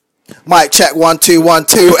Mic check 1 2 1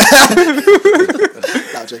 2.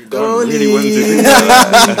 Don't really want to do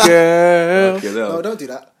that. Girl. Okay, no, don't do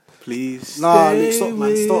that. Please. Nah, Nick, stop,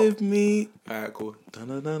 man. Stop. Me. Alright, cool.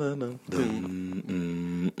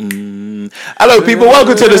 Hello, people.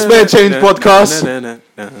 Welcome to the Spare Change podcast.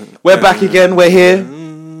 We're back again. We're here.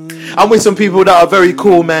 I'm with some people that are very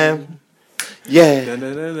cool, man. Yeah.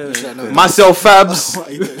 Myself, Fabs.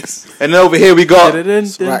 And then over here we got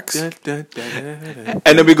Rax. And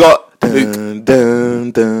then we got dun,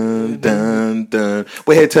 dun, dun, dun, dun.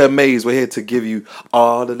 We're here to amaze. We're here to give you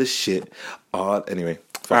all of the shit. Anyway.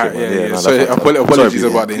 Apologies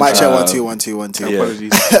about the Mic check 1 2 1 2 1 2.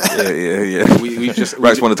 Apologies. Yeah. We just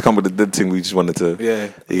Rax wanted to come with the dead thing. We just wanted to. Yeah.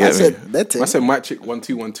 You get me? Dead thing. I said mic check 1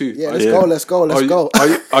 2 1 2. Yeah, let's go.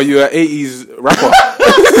 Are you an 80s rapper?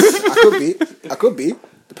 I could be.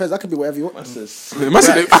 Depends. I could be whatever you want. I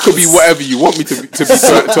could be whatever you want me to be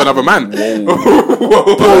to another man.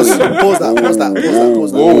 Pause that.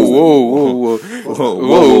 Whoa.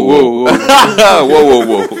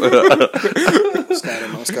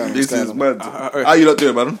 What's going on? This is mad. How you not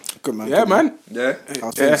doing, man? Good, man. Yeah, man. Yeah.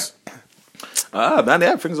 How's things? Man,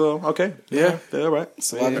 yeah, things are okay. Yeah, they're all right.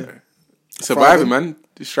 Surviving, man.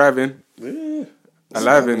 Just striving. Yeah.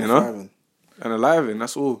 Aliving, you know? And aliving,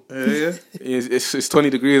 that's all. Yeah. It's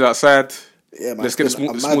 20 degrees outside. Yeah, man. Let's get a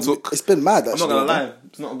small talk. It's been mad, actually. I'm not gonna lie.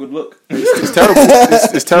 It's not a good look. It's terrible.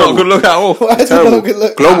 It's terrible. Not a good look at all. It's terrible. Not a good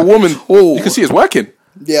look. Global woman. You can see it's working.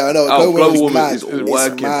 Yeah, I know. Global woman is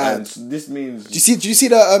working. Mad. And this means. Do you see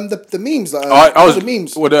the memes? The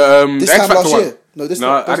memes. Or the this X time Factor last one. year. No, this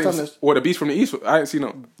time. What, the Beast from the East? I didn't see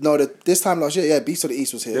no. No, this time last year. Yeah, Beast of the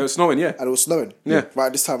East was here. It was snowing. Yeah, and it was snowing. Yeah,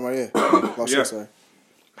 right. This time right here. Last year, sorry.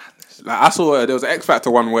 Like I saw there was an X Factor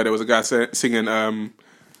one where there was a guy singing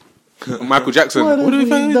Michael Jackson. What have we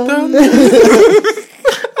done?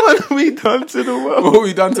 What have we done to the world? What have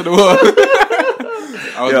we done to the world?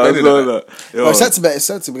 I was that. It's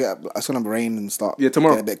set to get. It's gonna rain and start. Yeah,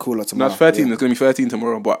 tomorrow. Get a bit cooler tomorrow. No, it's 13. Yeah. It's gonna be 13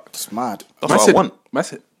 tomorrow, but it's mad. That's what I want.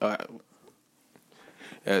 That's it.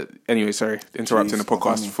 Anyway, sorry, interrupting the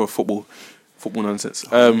podcast for football nonsense.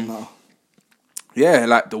 No. Yeah,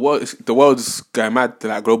 like the world's going mad.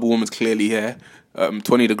 Like global warming's clearly here.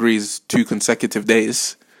 20 degrees 2 consecutive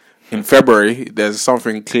days. In February, there's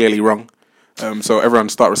something clearly wrong. So everyone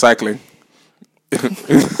start recycling.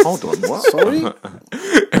 Hold on, what? Sorry?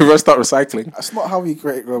 Everyone start recycling. That's not how we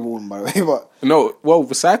create global warming, by the way. But no, well,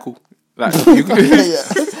 recycle. Like you yeah.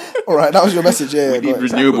 All right, that was your message. Yeah, we need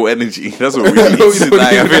renewable energy. That's what we need.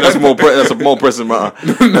 I think that's a more pressing matter.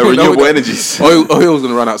 Renewable energies. Oil's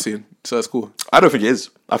gonna run out soon, so that's cool. I don't think it is.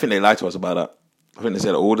 I think they lie to us about that. I think they say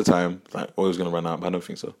that all the time. Like oil's gonna run out, but I don't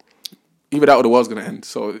think so. Either that or the world's gonna end.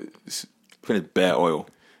 So I think it's bare oil.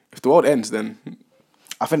 If the world ends, then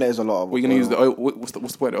I think there's a lot of. We're gonna use the oil. What's the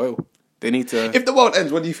point of oil? They need to. If the world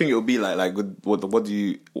ends, what do you think it will be like? Like,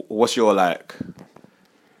 what's your like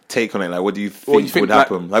take on it? Like, what do you think would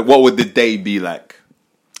happen? Like, what would the day be like?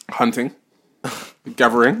 Hunting,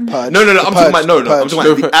 gathering. No. I'm talking about I'm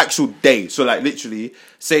talking about the actual day. So, like, literally,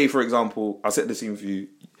 say for example, I'll set the scene for you.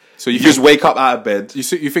 So you just wake up out of bed. You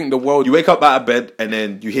think the world? You wake up out of bed and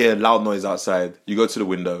then you hear loud noise outside. You go to the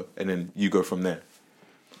window and then you go from there.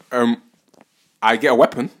 I get a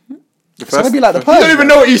weapon. It's gonna be like the Purge. You don't even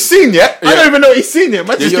know what you've seen yet. I don't even know what you've seen yet.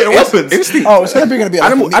 Man, just getting weapons. Instinct. Oh, it's probably gonna be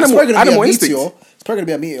animal instinct. It's probably gonna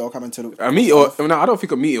be a meteor coming to the. A meteor? No, I don't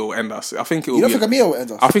think a meteor will end us. I think it will. You don't think a meteor will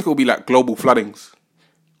end us? I think it will be like global floodings.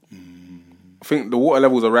 I think the water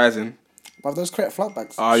levels are rising. But those create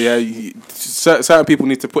floodbanks. Oh yeah, certain people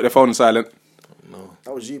need to put their phone on silent. No,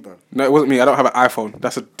 that was you, bro. No, it wasn't me. I don't have an iPhone.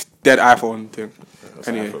 That's a dead iPhone thing.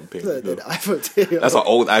 Anyway, That's an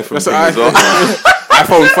old iPhone thing as well.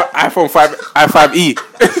 iPhone 5e.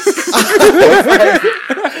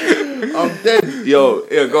 I'm dead. Yo,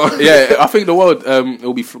 go on. Yeah, I think the world it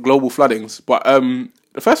will be global floodings. But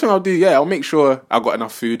the first thing I'll do, I'll make sure I've got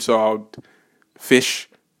enough food. So I'll fish.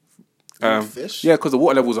 Fish? Yeah, because the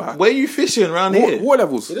water levels are high. Where are you fishing around here? Water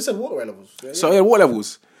levels. You just said water levels. Yeah. So water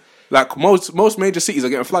levels. Like most major cities are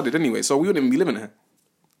getting flooded anyway, so we wouldn't even be living here.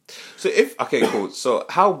 So cool. So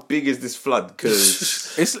how big is this flood?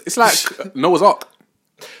 Because it's like Noah's Ark.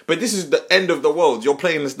 But this is the end of the world. You're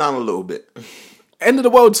playing this down a little bit. End of the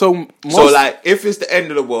world. So like, if it's the end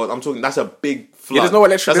of the world, I'm talking. That's a big flood. Yeah, there's no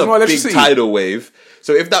electricity. That's a big tidal wave.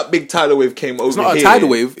 So if that big tidal wave came over, it's not a tidal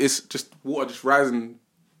wave. It's just water just rising,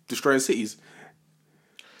 destroying cities.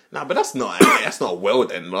 Nah, but that's not a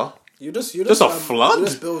world ender. You just a flood.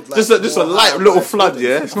 Just build, just a light little flood.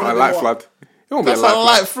 Yeah, it's not a light flood. won't be a That's light a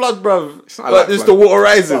light flood, bruv. not a Like, light just flood. the water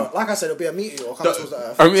rising. Bro, like I said, it'll be a meteor or come towards the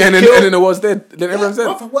Earth. I mean, and then the world's dead. Then everyone's dead.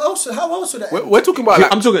 Bro, what else? How else would that? We're talking about.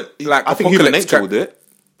 Like, I'm talking. like I think human apocalypse nature track. will do it.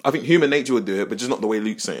 I think human nature would do it, but just not the way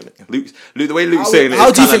Luke's saying it. The way Luke's saying it. how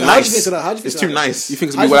is do you kinda think- how do you nice. think so that- how do you think It's so too that- nice. You think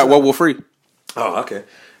it's gonna be like World War III? Oh, okay.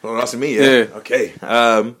 Well, that's me. Yeah. Yeah. Okay.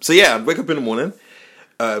 So yeah, I'd wake up in the morning,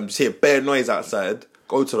 just hear bare noise outside.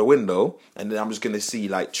 Go to the window, and then I'm just gonna see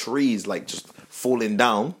like trees like just falling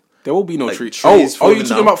down. There will be no Like, trees. trees Oh, you're falling talking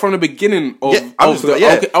down. about from the beginning of, Yeah, I'm of just the like,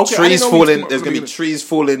 yeah. okay, I Trees didn't know we falling. were talking There's about gonna be from the trees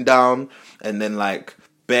falling down, and then like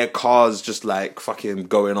bare cars just like fucking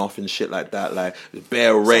going off and shit like that. Like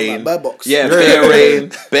bare rain. like Bird Box. Yeah,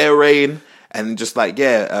 bare rain. And just like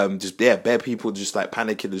bare people just like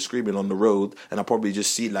panicking and screaming on the road, and I probably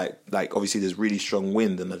just see like obviously there's really strong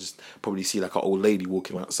wind, and I just probably see like an old lady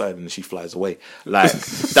walking outside, and she flies away. Like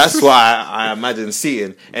that's why I imagine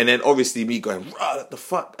seeing, and then obviously me going, what the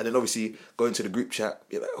fuck, and then obviously going to the group chat,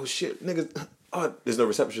 be like, oh shit, niggas, oh there's no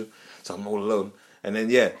reception, so I'm all alone, and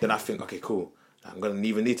then I think, okay, cool, I'm gonna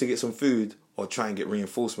either need to get some food or try and get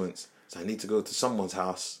reinforcements, so I need to go to someone's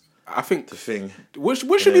house. I think The thing. Where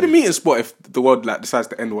should be the meeting spot if the world like decides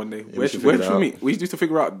to end one day? Where should should figure it we out. meet? We need to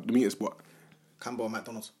figure out the meeting spot. Campbell and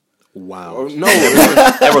McDonald's. Wow. Oh, no,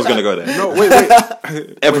 Everyone's gonna go there. no,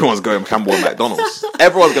 wait. Everyone's going Campbell and McDonald's.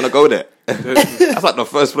 Everyone's gonna go there. That's like the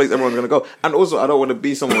first place everyone's gonna go. And also, I don't want to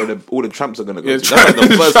be somewhere where all the tramps are gonna go. Yeah, to. That's like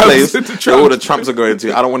the first tramps, place the where all the tramps are going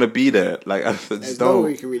to. I don't want to be there. Like, I There's just nowhere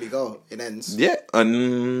don't. you can really go. It ends. Yeah,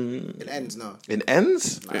 It ends. No. it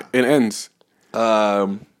ends. It ends.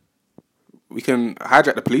 We can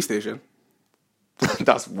hijack the police station.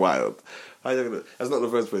 That's wild. That's not the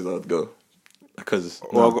first place I'd go. Because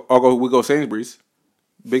Or we go Sainsbury's,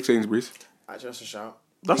 big Sainsbury's. Just a shout.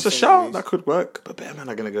 that's a shout. That could work. But bear man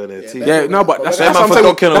are gonna go there too. Yeah, no, but that's Bear what man I'm for saying.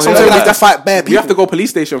 Duncan That's or what I'm whoever. saying. Have to fight bare We have to people. go police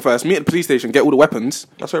station first. Meet at the police station. Get all the weapons.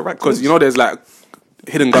 That's where Because you know there's like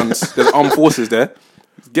hidden guns. There's armed forces there.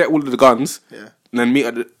 Get all of the guns. Yeah. And then meet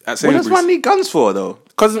at What does Sainsbury's. man need guns for though?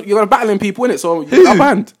 Because you're gonna battling people in it, so you're up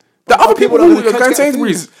hand. The other people that who are are going gonna to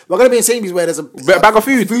Sainsbury's. We're gonna be in Sainsbury's where there's a Bag of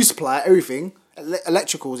food. food supply, everything,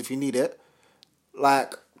 electricals if you need it.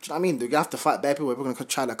 Like, do you know what I mean? You have to fight bare people. We're gonna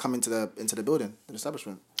try to come into the building, the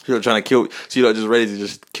establishment. You're not trying to kill. So you're not just ready to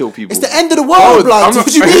just kill people. It's the end of the world, blood. I'm not-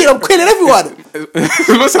 What do you mean? I'm killing everyone.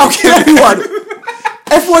 I'm killing everyone.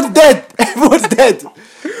 Everyone's dead. Everyone's dead.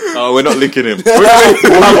 Oh, we're not linking him. We'll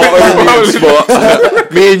have our own meeting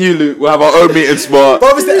spot. Me and you, Luke, we'll have our own meeting spot. But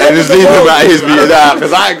obviously, And just leave him at his meeting.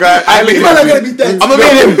 Because I ain't meeting Man, I'm gonna him. be dead. I'm not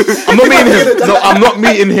meeting him. I'm not meeting him. No, I'm not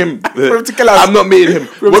meeting him. I'm not meeting him.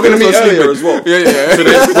 We're going to meet earlier as well. Yeah. So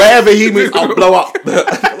then wherever he meets, I'll blow up.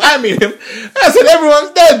 I meet him. I said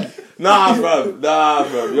everyone's dead. Nah, bro.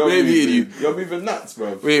 You're We ain't meeting you. You're moving nuts,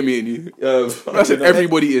 bro. We ain't meeting you. I said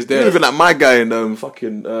everybody is You're there. moving like my guy in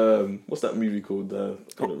fucking what's that movie called? I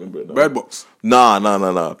can't remember it now. Bird Box.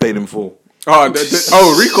 Nah. Paid in full.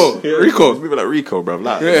 Oh, Rico. Moving like Rico, bro.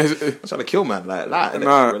 Like, Yeah. I'm trying to kill man. Like,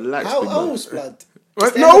 Nah. relax. How big man. else, blood?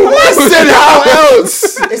 No, I said how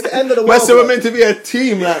else? It's the end of the Man world. said we're blood. meant to be a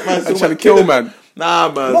team. Like, man, I'm trying to kill man. Nah,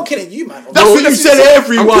 I'm man. not kidding you, man. That's what you said.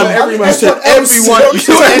 Everyone. everyone. You said everyone. You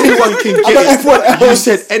said anyone can about get everyone it. You else.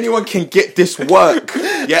 said anyone can get this work. Yeah,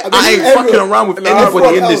 mean, I ain't everyone- fucking around with No, anybody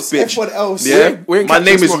in everyone this bitch. else, everyone else. Yeah, We ain't my catching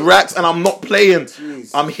name is smoke. Rax, and I'm not playing.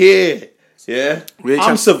 I'm here. Yeah, We ain't I'm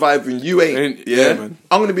catch- surviving. You ain't. Ain't- Yeah, yeah, man.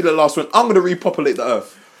 I'm gonna be the last one. I'm gonna repopulate the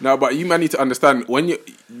earth. No, but you man need to understand when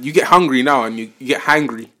you get hungry now and you get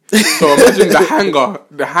hangry. So imagine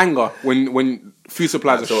the hanger when food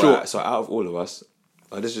supplies are So, short. so out of all of us,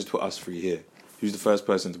 let's just put us three here. Who's the first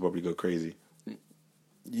person to probably go crazy?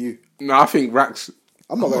 You. No, I think Rax.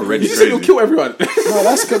 I'm not going already You to. said you'll kill everyone. No,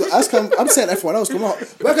 that's because I'm saying everyone else. Come on,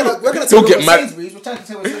 we're gonna He'll take get over mad. Sainsbury's. We're trying to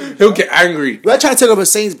take over Sainsbury's. He'll get angry. We're trying to take over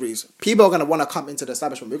Sainsbury's. People are gonna want to come into the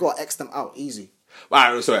establishment. We gotta X them out easy.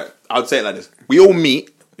 Alright, sorry. I'd say it like this: we all meet.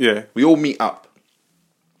 Yeah. We all meet up,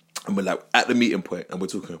 and we're like at the meeting point, and we're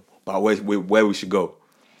talking about where we should go,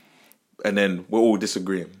 and then we're all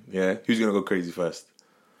disagreeing. Yeah, who's gonna go crazy first?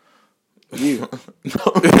 You.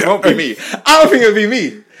 No, it won't be me. I don't think it'll be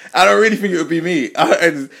me. I don't really think it would be me. I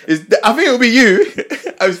think it would be you.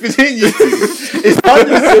 It's between you two. It's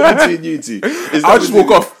 100% between you two. I'll just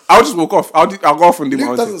walk off. I'll go off and do my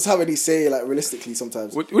Luke own thing. doesn't have any say like realistically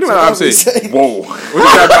sometimes. What do you mean I'm saying? Whoa. What do you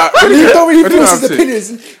mean about- what do you You don't really what do you mean force his I'm saying?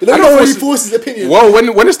 opinions. You don't I know don't when he force- forces his opinions. Well,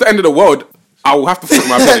 when it's the end of the world, I will have to put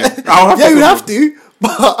my opinion. Yeah, you have to,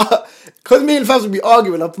 but because me and Fabs would be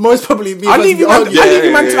arguing, most probably me and I'll Fabs leave would be you man.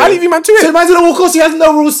 arguing. I'll leave you man to So it. man's gonna walk off, he has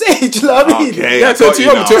no real say. Do you know what I mean? Okay, Yeah, I so got to you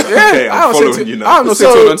you, now. yeah, Okay, I I'm don't say following to- you I now. don't know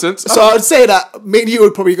say to nonsense. So I'd say that me and you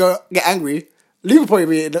would probably go get angry, Luke would probably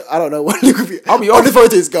be. I don't know what Luke would be. I'll be on the phone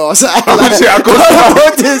to his girl. So on I'll the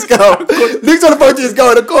phone to his girl. Luke's on the phone to his girl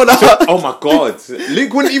in the corner. Oh my god,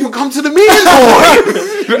 Luke wouldn't even come to the meeting,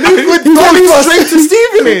 boy. Luke would go straight to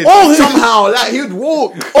Stevenage. Somehow, like he would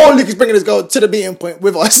walk. Or Luke is bringing his girl to the meeting point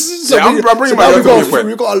with us. So Yeah, I'm bringing my girl to the meeting point.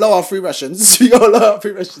 We've got to lower our free rations. We got to lower our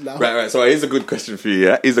free rations now. Right. So here's a good question for you.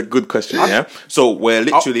 Yeah, here's a good question. Yeah. So we're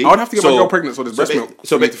literally. I would have to get my girl pregnant so there's breast milk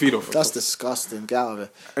So for me to feed off. That's disgusting. Get out of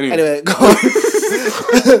it. Anyway. Go on.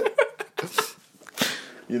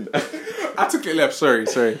 I took it left. Sorry.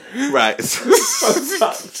 Right.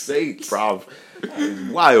 Say, bruv.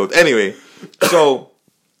 It's wild. Anyway, so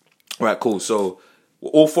right, cool. So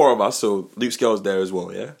all four of us. So Luke's girl's there as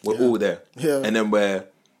well. Yeah, we're all there. Yeah. And then we're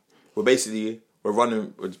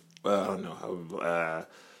running. I don't know how.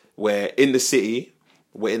 We're in the city.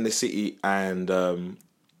 And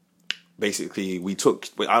basically we took.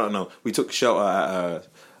 I don't know. We took shelter at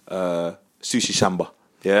Sushi Shamba.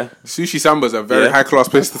 Yeah, Sushi Samba's a very high class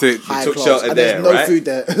place to take. High took class. shelter And there, there's no right? food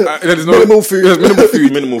there. There's Minimal food. There's minimal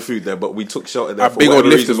food. Minimal food there, but we took shelter there. A for big old whatever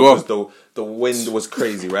lift reason as well. because the wind was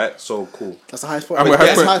crazy, right? So cool. That's the highest point. And we're That's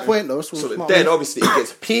high the highest point though. Then obviously it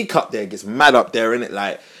gets peak up there, it gets mad up there, innit?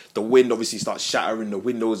 Like the wind obviously starts shattering the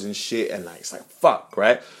windows and shit, and like it's like fuck,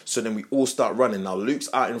 right? So then we all start running. Now Luke's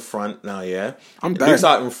out in front now, yeah. I'm dying. Luke's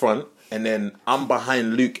out in front, and then I'm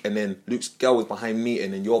behind Luke, and then Luke's girl is behind me,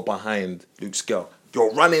 and then you're behind Luke's girl.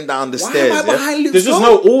 You're running down the stairs. am I behind Luke's There's just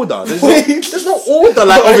girl? no order. There's no order.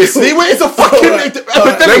 Like obviously, wait, it's a fucking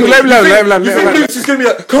epidemic. Let You think Luke's just gonna be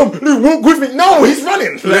like, come, Luke, walk with me? No, he's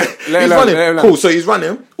running. Like, he's running. Cool. So he's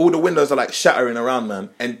running. All the windows are like shattering around, man.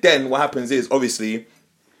 And then what happens is obviously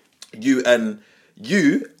you and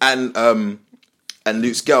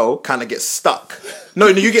Luke's girl kind of get stuck. No,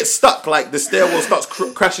 you get stuck. Like the stairwell starts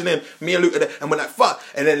crashing in. Me and Luke are there, and we're like, "Fuck!"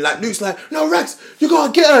 And then like Luke's like, "No, Rex, you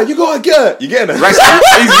gotta get her. You gotta get her. You getting her?" Rex,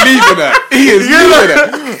 he's leaving her. He is leaving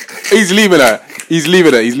her. He's leaving her. He's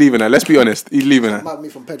leaving her. He's leaving her. Let's be honest. He's leaving her. Might be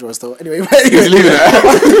from Pedro still. Anyway, He's leaving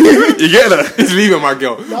her. You getting her? He's leaving my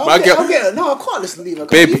girl. No, My girl. I'm getting, no, I can't listen to leave her.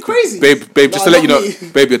 Babe, You're crazy. babe, just to No, let you not know,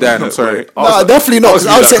 me. babe, you're dying. I'm sorry. No, definitely not.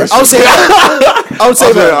 I would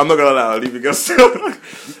say that. I'm not gonna lie. I'll leave you guys.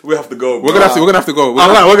 We have to go. We're gonna have to go.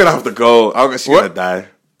 We're gonna have to go. She's gonna die.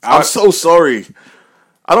 I'm so sorry.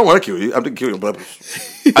 I don't want to kill you. I didn't kill you on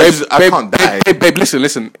purpose. I can't die. Babe,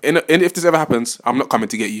 listen. If this ever happens, I'm not coming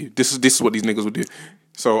to get you. This is what these niggas would do.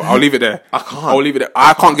 So I'll leave it there. I'll leave it there.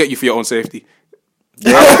 I can't get you for your own safety.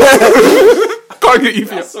 Yeah. I can't get you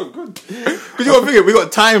for your... That's so good. Because you gotta figure, we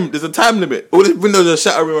got time. There's a time limit. All the windows are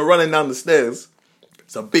shattering. We're running down the stairs.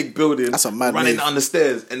 It's a big building. That's a mad running move. down the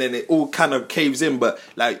stairs, and then it all kind of caves in. But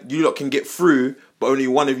like you lot can get through, but only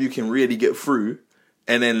one of you can really get through.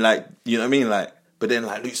 And then like you know what I mean, like. But then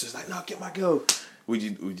like Luke's just like, no, get my girl. We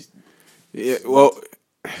just Yeah, well...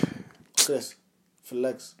 What's this? For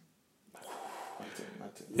legs.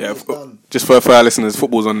 Yeah, It's done. just for our listeners,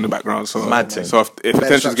 football's on in the background. So, Mad thing. so if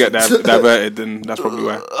attentions get diverted, then that's probably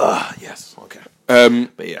why. yes, okay.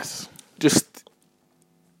 But yes. Just...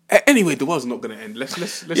 Anyway, the world's not going to end.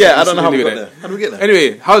 Let's Yeah, I don't know how we leave got it there. How do we get there?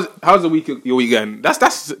 Anyway, how's your weekend?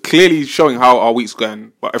 That's clearly showing how our week's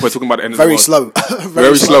going. But if we're talking about the end Very of the world, slow.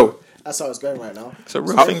 very slow. That's how it's going right now. It's a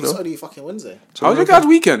real thing It's though. only fucking Wednesday. How's your guys'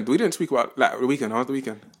 weekend? We didn't speak about like the weekend. How's the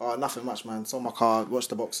weekend? Oh, nothing much, man. Saw my car, watched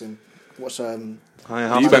the boxing, watched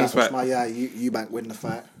Eubanks fight. Eubank win the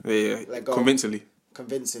fight Yeah, Let go.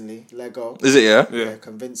 convincingly. let go. Is it? Yeah. Yeah.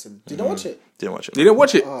 Convincing. Did you not watch it? Didn't watch it. You didn't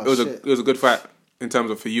watch it. Oh, it was shit. it was a good fight in terms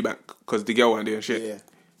of for Eubank because the girl weren't doing shit. Yeah.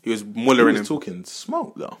 He was He mullering was him. talking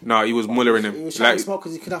smoke though. No, he was mullering He him. was Like, shouting smoke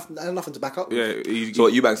because he could have had nothing to back up with. yeah, So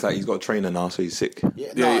what Eubanks like? He's got a trainer now, so he's sick.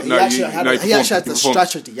 Yeah, Yeah, he no, actually you- had no, he he actually had the performed.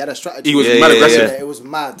 strategy. He had a strategy. he was Yeah, mad yeah, aggressive. Yeah, it was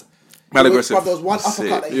mad. Mad There was- aggressive. bruv, there was one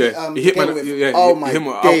uppercut that Yeah, he he hit gave man. with. Yeah, Oh he my hit him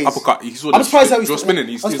with days. uppercut. He saw I'm surprised how he was spinning.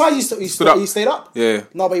 I'm surprised he stayed up. Yeah.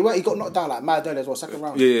 No, but he got knocked down like mad early as well. Second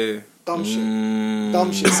round. Yeah. Dumb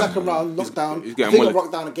shit. Second round knocked down. he's I getting think mullet. he got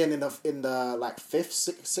knocked down again in the like fifth,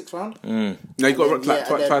 sixth round. No, he got rocked like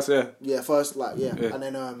twice. Yeah. Yeah, first and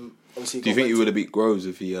then obviously. Do you think he would have beat Groves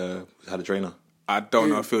if he had a trainer? I don't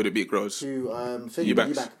know if he would have beat Groves. to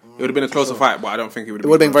Eubanks. It would have been a closer fight, but I don't think he would have. It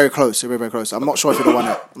would have been very close. It would have been very close. I'm not sure if he'd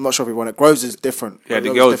have won it. Groves is different. Yeah, the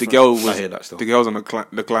Groves is girl different. I hear that was still. the girl's on the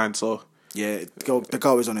decline. So Yeah, the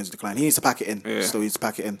goal is on his decline. He needs to pack it in. Yeah. Still needs to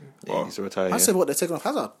pack it in. Yeah, he needs to retire. I said what they're taking off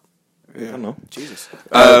Hazard. I don't know. Jesus.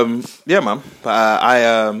 Yeah, man. But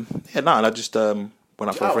and I just went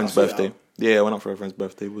out for a out? friend's I saw you birthday. out. Yeah, I went out for a friend's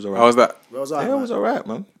birthday. It was alright. how was that? Where was I? Yeah, it was alright,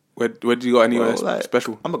 man. Where did you got anywhere Well, like,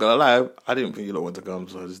 special? I'm not gonna lie. I didn't think you lot wanted to come,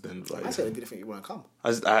 so I just didn't. Like, I said I didn't think you want to come.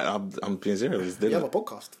 I'm being serious. I just You didn't. have a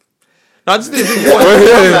podcast. No, I just didn't think you wanted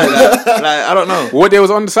to come like that. Like, I don't know. What day was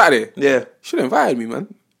it on the Saturday? Yeah. You should have invited me,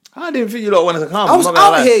 man. I didn't think you lot wanted to come. I was I'm not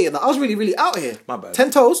gonna out lie. here, you know. I was really, really out here. My bad.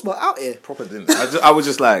 10 toes, but out here. Proper didn't. I was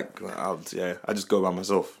just like, I just go by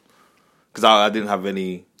myself. Because I didn't have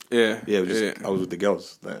any... Yeah. Yeah, I was with the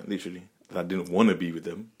girls, like, literally. I didn't want to be with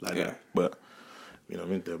them like that. But, you know, I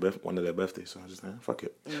mean, one of their birthdays, so I just, fuck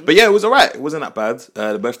it. Mm-hmm. But yeah, it was alright. It wasn't that bad.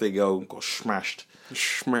 The birthday girl got smashed.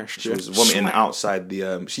 She was vomiting outside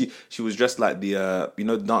the... She was dressed like the... you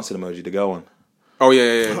know the dancing emoji, the girl one? Oh,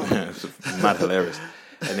 yeah. It was mad hilarious.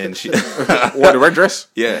 And then she... What, the red dress?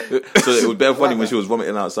 Yeah. So it was very funny when she was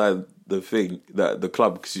vomiting outside the thing, the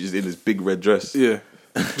club, because she was in this big red dress. Yeah.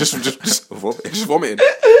 Just vomiting.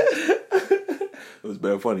 It was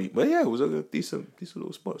very funny. But yeah, it was a decent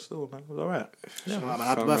little spot still, man. It was alright. Yeah, man,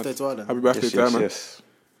 happy birthday to her then. Happy birthday to her, man. Yes.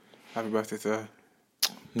 Happy birthday to her.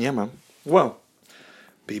 Yeah, man. Well,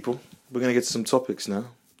 people, we're going to get to some topics now.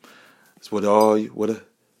 It's what have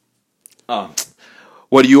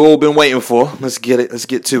you all been waiting for? Let's get it. Let's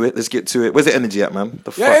get to it. Where's the energy at, man?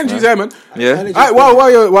 Energy's there, man. Yeah. Alright,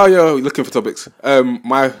 while you're looking for topics,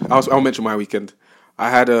 I'll mention my weekend. I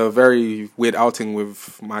had a very weird outing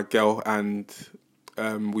with my girl, and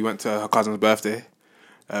we went to her cousin's birthday.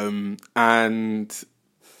 And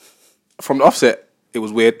from the offset, it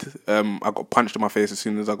was weird. I got punched in my face as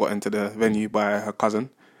soon as I got into the venue by her cousin.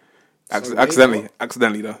 Accidentally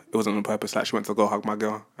though. It wasn't on purpose. Like, she went to go hug my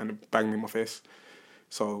girl and banged me in my face.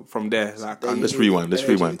 So from there, like, let's rewind.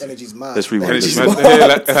 Energy's mad. Let's rewind.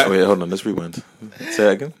 Wait, hold on. Let's rewind. Say that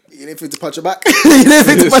again. You didn't think to punch her back? You didn't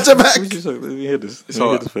think to punch her back? Let me hear this.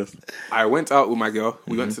 So First. I went out with my girl.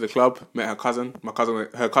 We went to the club, met her cousin.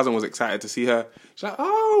 Her cousin was excited to see her. She's like,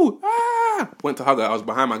 went to hug her. I was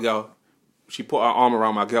behind my girl. She put her arm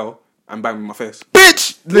around my girl and banged me in my face.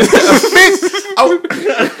 Bitch!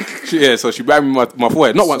 So she banged me in my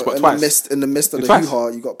forehead. Not once, but twice. In the midst of the hoo-ha,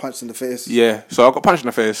 you got punched in the face. Yeah, so I got punched in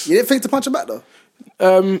the face. You didn't think to punch her back though?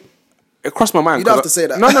 It crossed my mind. You don't have to say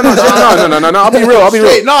that. No. I'll be real.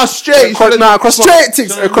 Straight. I crossed my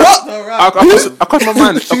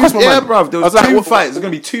mind. Yeah, bruv. There was two fights. There's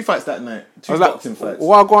going to be two fights that night. Two boxing fights.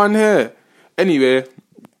 What go on here? Anyway,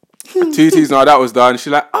 2 teas now, that was done.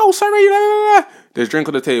 She's like, oh, sorry. There's drink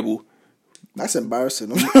on the table. That's embarrassing.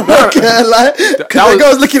 That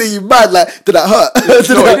girl's looking at you mad, like, did that hurt?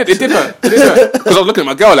 It did hurt. Because I was looking at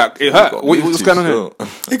my girl like, it hurt. What's going on here?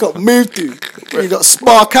 He got moved to. He got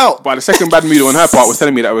spark out. But the second bad mood on her part was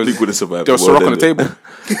telling me that Luke wouldn't survive. There was a rock on the table.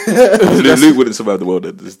 Luke wouldn't survive the world.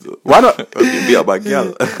 Why not? Beat up by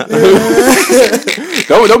gal.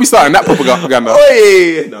 Don't be starting that propaganda.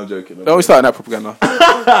 No, I'm joking. Don't be starting that propaganda.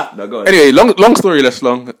 No, go on. Anyway, long story less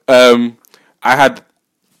long. I had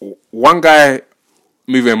one guy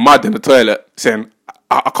moving mud in the toilet saying,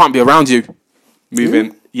 I can't be around you.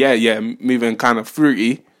 Moving kind of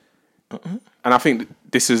fruity. And I think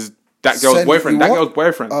this is that girl's boyfriend.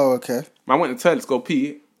 Oh, okay. Man, I went to the toilet to go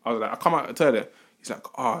pee. I was like, I come out of the toilet. He's like,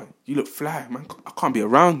 you look fly, man. I can't be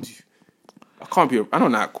around you. And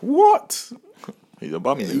I'm like, what? He's a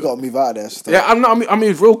bummy. You got to move out of there. Stuff. Yeah, I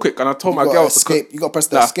moved real quick, and I told my girl, escape. You got to press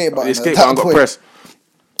the escape button. The escape button got pressed.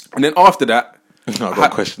 And then after that, no, I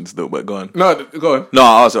got questions still, but go on. No, go on. No,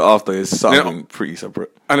 also after it's something pretty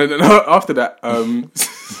separate. And then after that,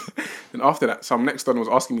 some next one was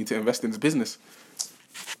asking me to invest in his business.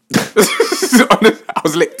 I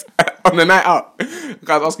was licked on the night out. The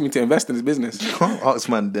guy was asking me to invest in his business. Can't ask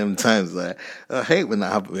man them times. Like, I hate when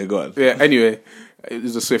that happens. Go on. Yeah. Anyway, it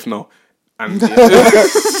was a swift no. And did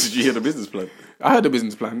you hear the business plan? I heard the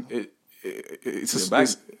business plan. It's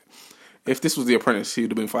if this was The Apprentice, he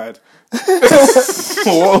would have been fired.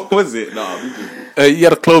 What was it? No, he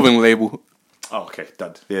had a clothing label. Oh, okay,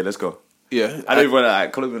 done. Yeah, let's go. Yeah, I don't even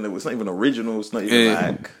like clothing label. It's not even original. It's not even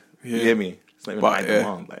like. You hear me? It's not even like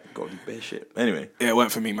demand. Like, go do bare shit. Anyway, yeah, it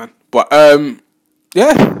went for me, man. But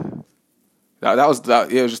yeah, that was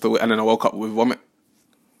that. Yeah, it was just and then I woke up with vomit,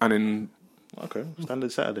 and then. Okay,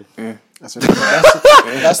 standard Saturday. Yeah, that's like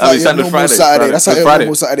your normal Friday. Saturday. That's how your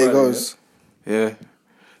normal Saturday goes. Yeah.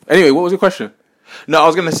 Anyway, what was your question? No, I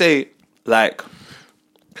was gonna say, like,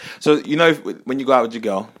 so you know when you go out with your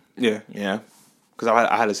girl, yeah, because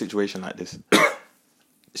I had a situation like this.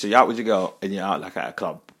 So you're out with your girl and you're out like at a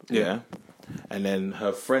club, yeah, and then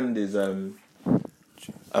her friend is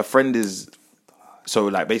so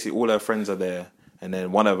like basically all her friends are there, and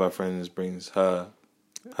then one of her friends brings her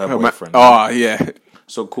boyfriend. Oh yeah,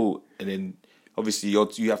 so cool. And then obviously you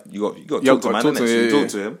got to talk to man, innit? So you talk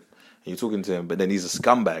to him. And you're talking to him, but then he's a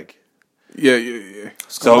scumbag. Yeah.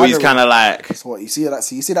 So he's kind of like. So what you see that?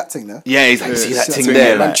 So you see that thing there? Yeah, he's like, see that thing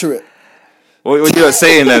there. Run through it. What do you not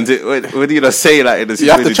saying then? What do you not say like in the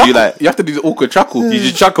You have situation? to chuckle. Do you like You have to do the awkward chuckle. you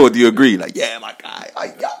just chuckle or do you agree? Like, yeah, my guy.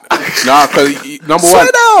 Nah, because number one,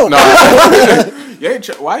 down. nah, you ain't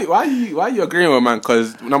why are you agreeing with man?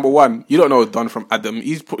 Because number one, you don't know Don from Adam.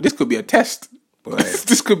 This could be a test. Boy.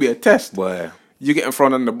 This could be a test. Boy. You get in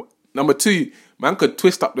front of the number two. Man could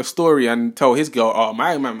twist up the story and tell his girl, "Oh,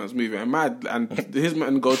 my man was moving and mad," and his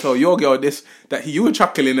man go tell your girl this that you were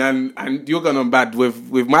chuckling and you're going on bad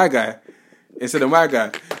with my guy instead of my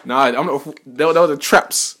guy. Nah, I'm not. There were the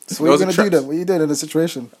traps. So what are you gonna do then? What are you doing in the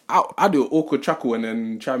situation? I do an awkward chuckle and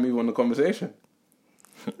then try and move on the conversation.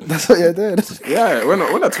 That's what you're doing. Yeah, we're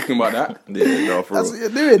not talking about that. Yeah, no, for That's real.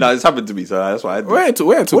 what you're doing. No, it's happened to me, so that's what I did. We're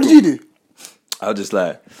talking. What did you do? I was just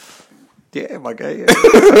like, yeah, my guy,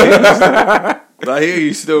 yeah. But I hear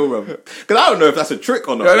you still, bro. Because I don't know if that's a trick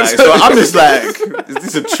or not. Yeah, Like, so I'm just like, is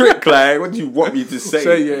this a trick? Like, what do you want me to say?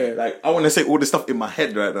 Say, yeah. Like, I want to say all the stuff in my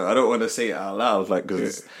head right now. I don't want to say it out loud, like,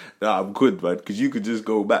 because I'm good, man. Because you could just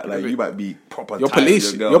go back, like, you might be proper. You're tight with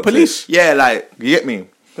police. your girl You're to- police. Yeah, like, you get me?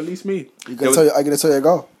 Police me. I'm gonna tell your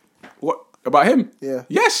girl. What about him? Yeah.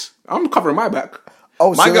 Yes, I'm covering my back.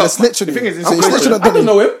 Oh, so My you're girl- gonna snitch on the you. thing is, So you're I'm snitching on I don't Donny.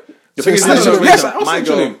 know him. The thing is, So it's not- yes, I was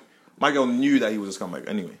snitching him. my girl knew that he was a scumbag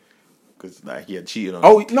anyway. Because, like, he had cheated on her.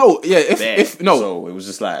 Oh no, yeah. If no, So it was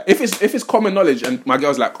just like, if it's common knowledge and my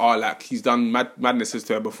girl's like, oh, like he's done madnesses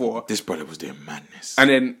to her before, this brother was doing madness. and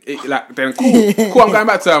then cool. I'm going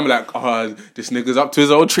back to her. I'm like, oh, this nigga's up to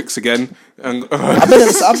his old tricks again. And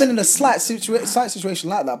I've been in a slight situation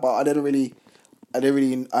like that, but I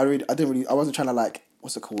wasn't trying to like,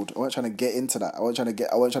 what's it called? I wasn't trying to get into that. I wasn't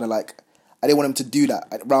trying to like, I didn't want him to do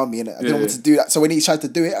that around me, innit? I didn't want him to do that. So when he tried to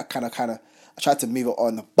do it, I tried to move it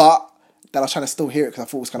on, but then I was trying to still hear it because I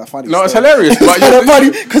thought it was kind of funny. no, it's still. hilarious. It's kind of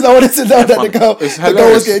funny because I wanted to know that the girl It's was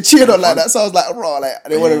hilarious. getting cheated on like that. So I was like, bro, like I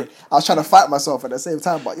didn't want to. I was trying to fight myself at the same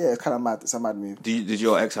time, but yeah, it's kind of mad. It's a mad move. Did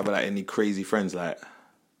your ex have like any crazy friends? Like,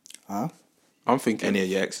 Huh? I'm thinking, any of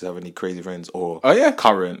your exes have any crazy friends, or Oh, yeah.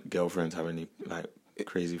 current girlfriends have any like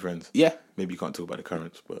crazy friends? yeah. Maybe you can't talk about the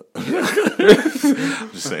currents, but I'm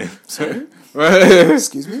just saying.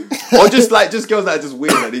 Excuse me. Or just girls that are just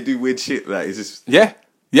weird, like they do weird shit. Like it's just yeah,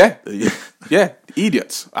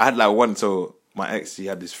 idiots. I had like one. So my ex, she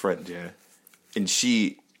had this friend, yeah, and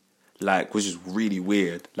she like was just really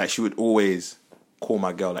weird. Like she would always call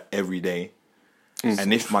my girl like every day.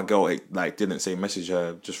 And if my girl like didn't say message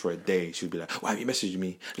her just for a day, she'd be like, "Why haven't you messaged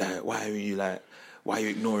me? Like, why are you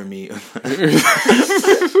ignoring me?" And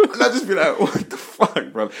I'd just be like, "What the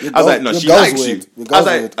fuck, bro?" I was like, "No, she likes you."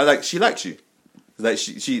 I was like, "She likes you." Like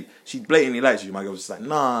she blatantly likes you. My girl was just like,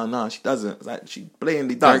 "Nah, she doesn't." It's like she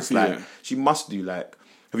blatantly does. Likes you, Like yeah. she must do. Like,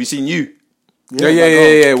 have you seen You?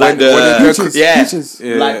 Yeah. Like Peaches. yeah, Peaches.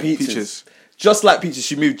 Yeah, like Peaches. Peaches. Just like Peaches.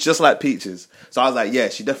 She moved just like Peaches. So I was like, yeah,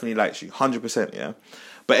 she definitely likes you, 100%. Yeah,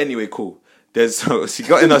 but anyway, cool. So she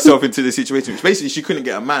got herself into the situation, which basically she couldn't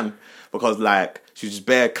get a man because like she was just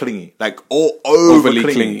bare clingy, like all Overly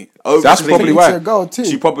clingy. That's probably why. To a girl too.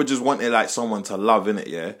 She probably just wanted like someone to love in it.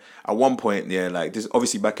 Yeah. At one point, yeah, like this.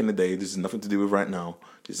 Obviously, back in the day, this is nothing to do with right now.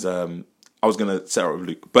 This I was gonna set her up with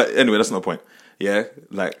Luke, but anyway, that's not the point. Yeah,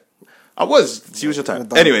 like she was your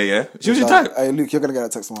type. Anyway, yeah, she was your type. Hey Luke, you're gonna get a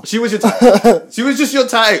text tomorrow. She was your type. She was just your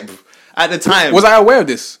type at the time. Was I aware of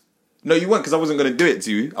this? No, you weren't, because I wasn't gonna do it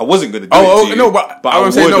to you. I wasn't gonna do it to you. No, but I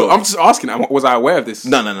I'm saying no. would've. I'm just asking. Was I aware of this?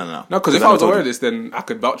 No. No, because if I was aware of this, then I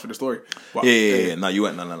could vouch for the story. But Yeah. No, you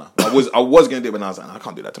weren't. No. I was gonna do it, but I was like, no, I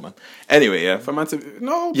can't do that to man. Anyway, yeah. for a man to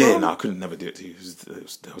no, Yeah, bro. no, I couldn't never do it to you.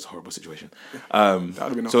 That was a horrible situation. That would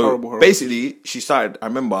have been a So horrible. basically, she started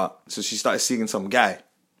seeing some guy,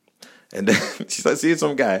 and then she started seeing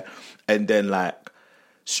some guy, and then like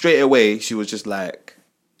straight away she was just like,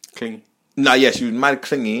 Clingy. nah, yeah, she was mad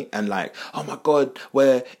clingy and like, oh my god,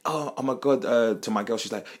 to my girl,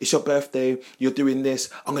 she's like, it's your birthday, you're doing this,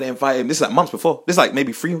 I'm gonna invite him. This is like months before. This is like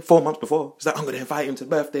maybe 3-4 months before. It's like, I'm gonna invite him to the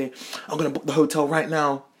birthday. I'm gonna book the hotel right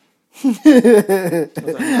now.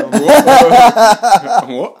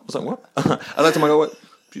 What? I was like, what? I like to my girl, what?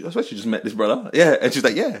 I swear she just met this brother. Yeah. And she's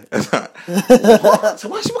like, yeah. I was like, what? So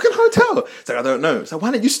why is she booking a hotel? It's like, I don't know. So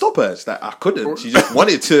why didn't you stop her? She's like, I couldn't. She just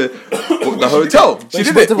wanted to book the hotel. She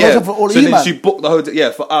did it. Yeah. For all of So you, then man. she booked the hotel,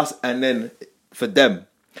 yeah, for us and then for them.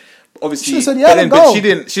 Obviously, She said, yeah, but go. she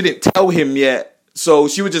didn't tell him yet. So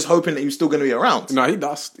she was just hoping that he was still going to be around. No, he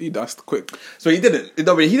dust quick. So he didn't.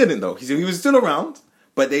 No, but he didn't though. He was still around,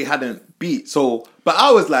 but they hadn't beat. So, but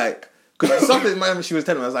I was like, because something she was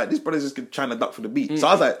telling me, I was like, this brother's just trying to duck for the beat. So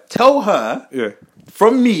I was like, tell her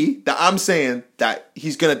from me that I'm saying that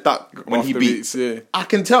he's gonna duck when Off he the beats. beats, yeah. I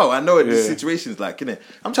can tell. I know what the Yeah. situation's like, innit?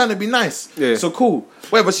 I'm trying to be nice. Yeah. So cool.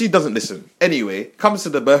 Whatever. She doesn't listen. Anyway, comes to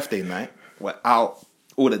the birthday night. we're out,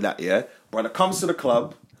 all of that, yeah. Brother comes to the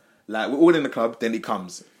club, like we're all in the club, then he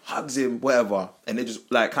comes, hugs him, whatever, and they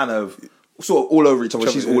just like kind of sort of all over each other.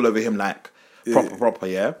 She's all over him, like proper,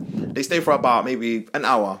 yeah. They stay for about maybe an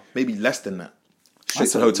hour, maybe less than that. Straight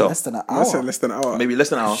to the hotel. Less than an I hour. said less than an hour. Maybe less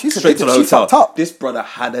than an hour. She's Straight to the she hotel. fucked up. This brother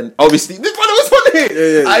had obviously this brother was on it.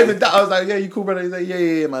 Yeah. I was like, yeah, you cool, brother? He's like,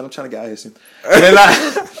 yeah, man, I'm trying to get out of here soon. And then like,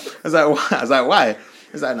 I was like, why?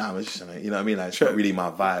 He's like, nah, I'm just trying to, you know what I mean? Like, it's not really my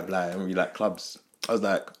vibe. Like, I don't really like clubs. I was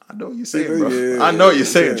like, I know what you're saying, bro. Yeah, I know what you're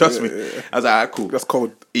saying. Trust me. yeah. I was like, alright, cool. That's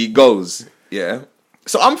cold. He goes, yeah.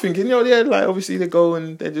 So I'm thinking, like obviously they go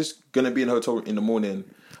and they're just gonna be in a hotel in the morning.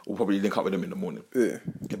 We'll probably link up with them in the morning. Yeah.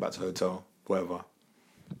 Get back to the hotel, whatever.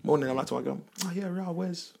 Morning, I'm like to my girl, oh yeah, Ra,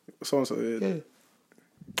 where's? So Yeah.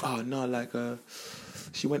 Oh no, like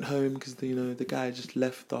she went home because the guy just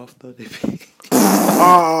left after they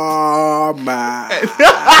Oh man.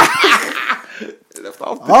 left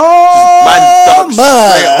after. Oh, Man,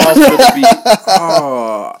 straight after the beat.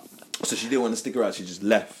 Oh. So she didn't want to stick around. She just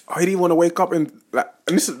left. I didn't want to wake up and like.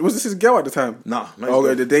 And was this his girl at the time? No. Oh,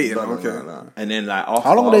 they're dating. No. Okay. And then like after,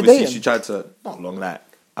 How long were they obviously, dating? She tried to not long, like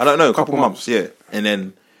I don't know, a couple months. Yeah. And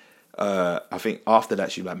then I think after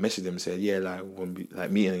that she like messaged him and said, yeah, like want to be like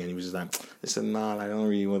meeting again. He was just like, listen, nah, like I don't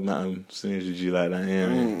really want nothing serious with you like that.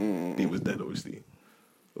 Yeah, He was dead, obviously.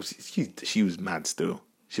 She was mad still.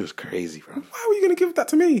 She was crazy, bro. Why were you gonna give that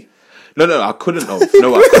to me? No, I couldn't know.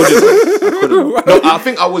 No, I couldn't. No, I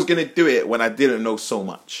think I was gonna do it when I didn't know so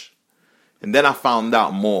much, and then I found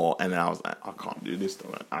out more, and then I was like, I can't do this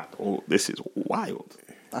though. Oh, this is wild.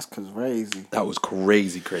 That's crazy. That was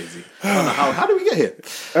crazy. I don't know how did we get here?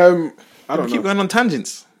 I don't Keep know. going on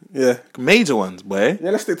tangents, Yeah. major ones, boy.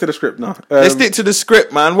 Yeah. Let's stick to the script now. Let's stick to the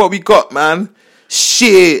script, man. What we got, man?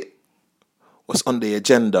 Shit. What's on the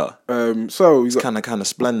agenda? So we got Kind of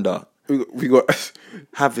splendor. we got.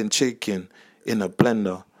 Having chicken in a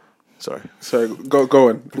blender. Sorry. Sorry. Go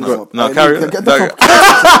on. We got. No, carry on. Get No, the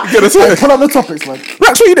topic. Pull up the topics, man. Rax,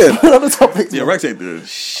 what you doing? Pull up the topics. Yeah, man. Rex ain't doing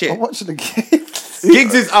shit. I'm watching the gigs.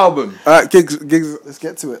 Giggs' album. Gigs. Let's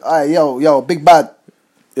get to it. All right, yo, Big Bad.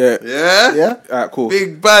 Yeah. Yeah? Yeah. Alright, cool.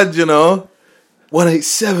 Big Bad,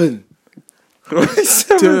 187.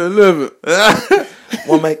 11.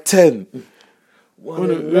 110.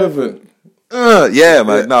 11. Yeah,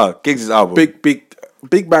 man. No, Giggs' album.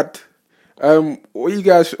 Big Bad. What you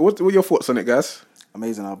guys? What are your thoughts on it, guys?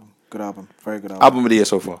 Amazing album. Good album. Very good album. Album of the year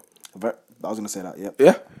so far. I was gonna say that. Yep.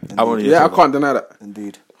 Yeah. Album of the year Yeah, so I far. can't deny that.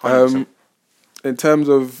 Indeed. In terms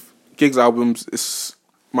of Giggs albums, it's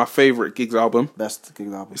my favorite Giggs album. Best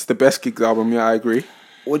Gigs album. It's the best Giggs album. Yeah, I agree.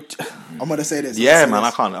 I'm gonna say this. Yeah, I'm gonna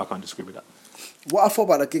man. say I can't disagree with that. this. What I thought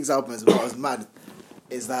about the Gigs album is what I was mad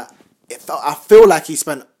is that I feel like he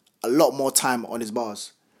spent a lot more time on his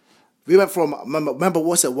bars. We went from remember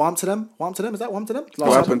what's it? Warm to them? Is that Warm to them?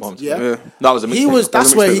 Last Happened? album? Yeah. Yeah. That was a mixtape. He was.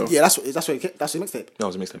 That's a where mixtape, he. though. Yeah. That's his mixtape. That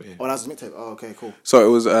was a mixtape, yeah. Oh, that was his mixtape. Oh, okay, cool. So it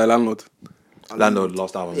was Landlord. Landlord,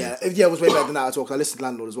 last album. Yeah, it was way better than that as well. Cause I listened to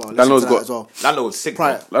Landlord as well. Landlord's got- as well. Landlord was sick.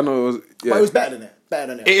 Prior. Bro. Landlord was. Yeah. But it was better than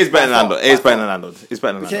it. It is better than Landlord. It is better than Landlord. It's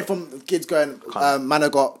better than We came Landlord. from kids going. Man, I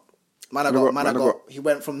got. He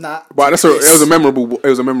went from that. But it was a memorable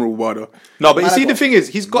bar though. No, but you Man, see, I the got- thing is,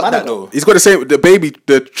 he's got Man, I that got- though. He's got the same. The baby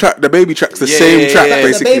track's the Yeah, same yeah, track yeah, yeah.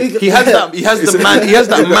 basically. The baby- He has that. He has the man. He has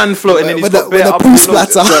that man flow, and then he's with got the bare poo upbeat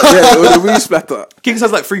splatter. flows. Yeah, with the wee splatter. Kings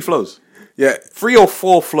has like 3 flows, Yeah. 3 or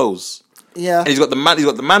 4 flows. Yeah. And he's got the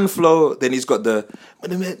man flow. Then he's got the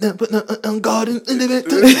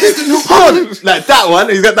like that one.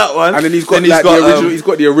 He's got that one. And then he's got the original. He's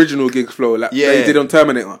got the original Giggs flow, like Yeah. that he did on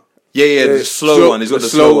Terminator. yeah, the slow one. He's got the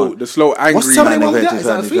slow one. the slow angry. What's Terminator man. one? Is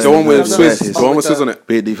that a The one with Swizz? Swizz. The one with Swizz on it.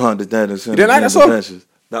 You didn't like that song?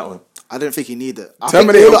 That one. I didn't think he needed it.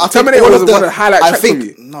 Terminator was one of the highlight tracks for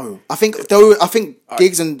me. No, I think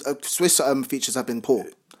Gigs and Swiss features have been poor.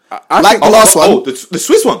 I Like think- the last one. Oh, the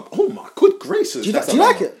Swiss one. Oh my good gracious. Do you That's a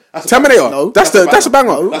like banger. it? That's a Terminator. No, that's a banger. That's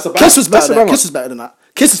a banger. Kiss was That's better. a banger. Kiss was better than that.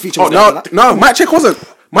 Kiss's feature Oh was better no, than that. no, Mic Check wasn't.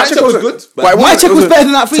 Mic Check was good, but Mic Check was better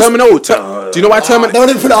than that. Terminator. Do you know why Terminator? They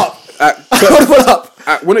wouldn't put it up. They wouldn't put it up.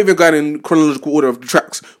 We're not even going in chronological order of the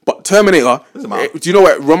tracks, but Terminator. Doesn't matter. Do you know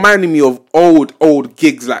what? It reminded me of old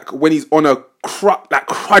Gigs, like when he's on a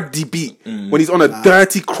cruddy beat. When he's on a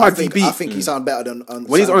dirty cruddy beat. I think he sounded better than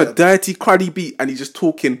When he's on a dirty cruddy beat and he's just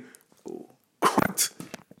talking crud,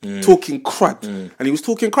 talking crud, and he was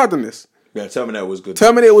talking crud on this. Yeah, Terminator was good.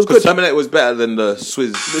 Terminator was good. Terminator was better than the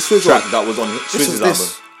Swizz track one. that was on Swizz's this.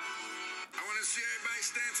 album.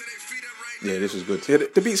 Yeah, this was good. Yeah,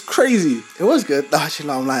 the beat's crazy. It was good. No, actually,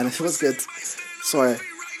 no, I'm lying. It was good. Sorry.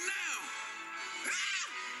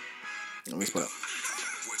 Let me spell it.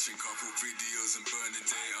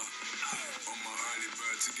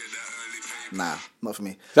 Nah, not for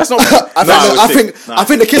me. That's not. I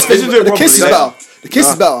think the kiss is better. The kiss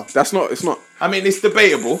is better. That's not. It's not. I mean, it's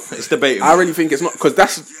debatable. I really think it's not because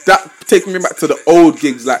that taking me back to the old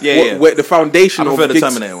gigs, like where the foundation I of prefer gigs. the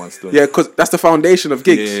Terminator one still. Yeah, because that's the foundation of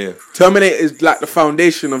gigs. Yeah. Terminator is like the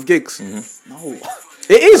foundation of gigs. No,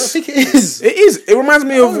 It is. I think it is. It is. It reminds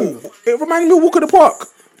me of. It reminds me of Walk in the Park.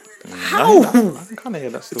 How? I can kind of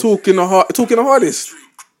hear that still. Talking the hardest.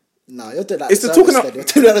 No, you're doing that. It's the talking of. Talking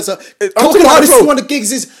talking about about this flow. is one of the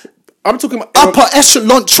gigs is I'm talking about upper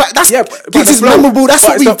echelon track. That's Yeah, but gigs the is flow. memorable. That's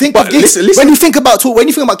But what we it's think not- of but gigs. listen. When you think about when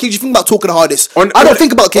you think about gigs, you think about talking the hardest. I don't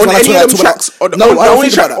think about gigs when I talk about tracks. No, I don't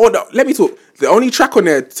think about that. Let me talk. The only track on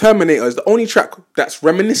there, Terminator, is the only track that's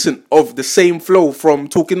reminiscent of the same flow from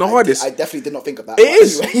Talking the Hardest. I definitely did not think of that. It but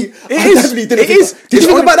is. Anyway, It I is. definitely didn't It think is. about- Did you It's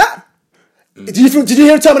think only- about that? Did you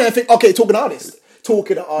hear Terminator and think, okay, talking artist?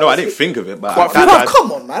 Talking artist. No, I didn't think of it, but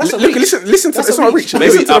Come on, man. That's a Look, reach. listen. That's It's a not reach. reach. maybe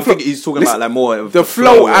Listen to I the flow. think he's talking about like more of The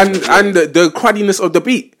flow and the crudiness of the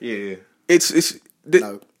beat. yeah. It's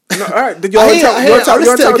No. No, all right. I hear it. I'll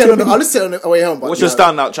listen to it again. I'll listen to it on the way home. What's your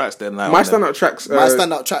standout tracks then? Like, My standout tracks. My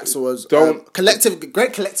standout tracks was Don't-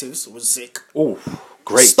 Great Collectives was sick. Oh,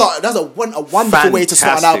 great. That's a wonderful way to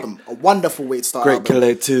start an Fantastic. album. A wonderful way to start an Great album.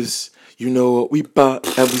 collectives. You know what we bought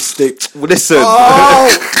and we stick. Listen.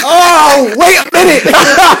 Oh, wait a minute.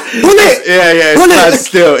 Bullet. Yeah, it's Bullet. mad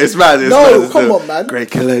still. It's mad. No, come on, man. Great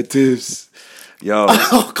collectives. Yo.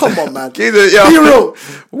 Oh, come on, man. Keep it, yo. Be real.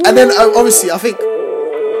 And then obviously, I think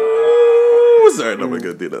Sorry, no, we're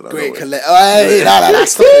gonna do that. Great Collectives. Nah,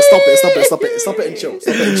 stop it and chill.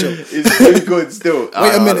 It's very good still.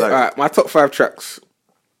 Wait a minute. All right, my top 5 tracks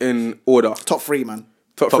in order. Top 3, man.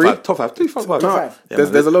 Top Top 3. five. Top 5. Top No. five. Yeah,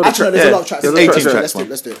 There's a lot of Actually, no, tracks. there's a lot of tracks. There's There's 18 tracks. tracks,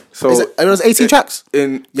 Let's do it. So- It was 18 tracks?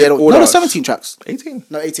 in No, order. there's 17 tracks. 18.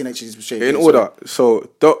 No, 18 actually is shade. In order. So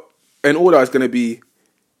in order is going to be.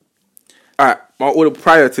 All right, my order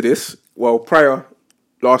prior to this. Well, prior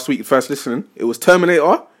last week, first listening, it was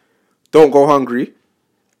Terminator, Don't Go Hungry,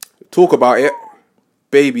 Talk About It,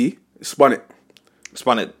 Baby, Spun It.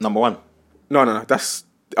 Spun It, number 1. No. That's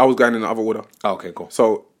I was going in the other order. Oh, okay, cool.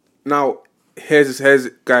 So now here's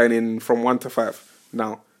going in from 1 to 5.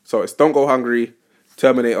 Now, so it's Don't Go Hungry,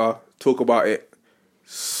 Terminator, Talk About It,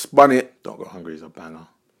 Spun It, Don't Go Hungry is a banger.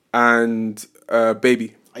 and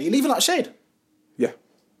Baby. Are you leaving out Shade? Yeah,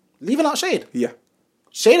 Leaving out Shade? yeah.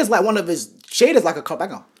 Shade is like one of his. Shade is like a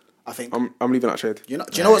banger, I think. I'm leaving that shade. Do you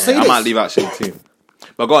know what Shade I is? might leave out Shade too.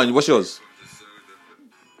 But go on, what's yours?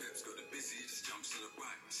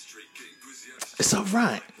 It's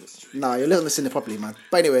alright. Nah, you're not listening properly, man.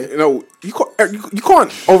 But anyway, You know, you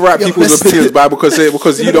can't override Yeah, people's listen. opinions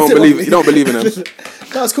because you don't believe in them.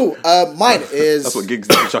 that's cool. Mine is. That's what gigs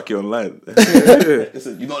do to chuck you online.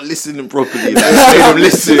 Listen, you're not listening properly. Made him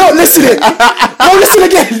listen. Not listening. Don't listen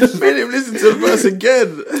again. Made him listen to the verse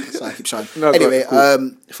again. So I keep trying. No, Anyway,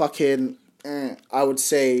 cool. fucking. I would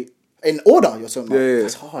say in order. You're talking about. Yeah.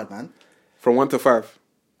 That's hard, man. From 1 to 5.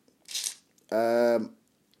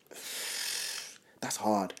 That's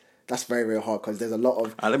hard. That's very, very hard because there's a lot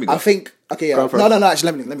of. Let me go. I think. Okay, yeah. Go first. No.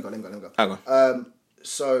 Actually, let me go. Hang on.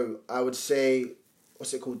 So I would say,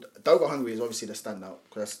 what's it called? Don't Go Hungry is obviously the standout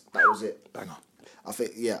because that was it. Banger. I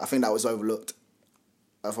think that was overlooked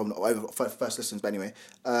from first listens. But anyway,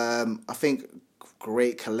 I think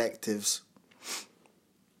Great Collectives,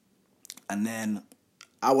 and then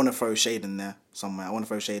I want to throw Shade in there somewhere.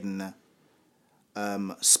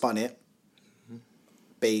 Spun It,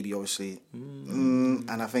 Baby, obviously, and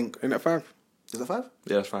I think Ain't that 5? is that 5?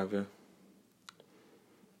 Yeah, that's 5, yeah.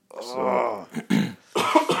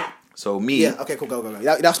 So me, Yeah. Okay. Cool. Go.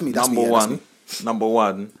 That's me. number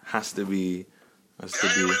one has to be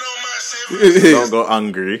Don't Go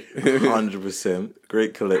Hungry, 100%.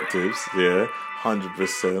 Great collectives, yeah,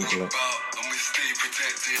 100%.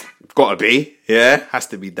 Gotta be, yeah, has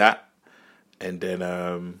to be that. And then,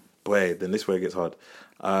 then this way it gets hard.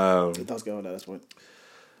 It does go on at this point.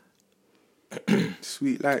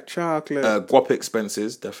 Sweet like chocolate. Guap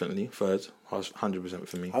Expenses, definitely, third, 100%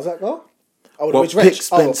 for me. How's that go? Oh, Guap which Rich?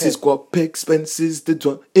 Expenses, Guap Expenses, the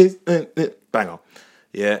joint is banger.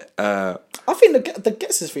 Yeah, I think the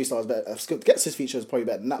Gets His freestyle is better. The Gets His feature is probably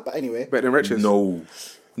better than that. But anyway, Better than Wretches. no.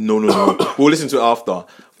 We'll listen to it after.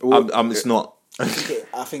 It's not. I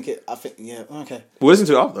think. Yeah. Okay. We'll listen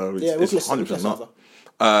to it after. Yeah, we'll It's listen 100% not.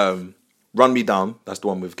 after. Run Me Down, that's the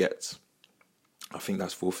one with Gets. I think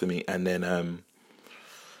that's 4 for me. And then,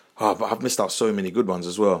 but I've missed out so many good ones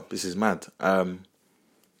as well. This is mad.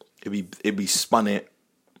 It'd be Spun It,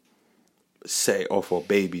 Set It Off or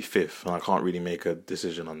Baby fifth, and I can't really make a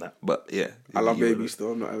decision on that. But yeah, I love Baby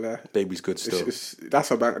still. I'm not gonna lie. Baby's good still.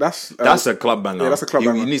 That's a bang. That's a club banger. Yeah, that's a club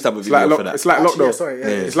banger. You need to have a video for that. It's like Actually, Lockdown. sorry, yeah.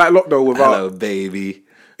 It's like Lockdown without. Hello, baby.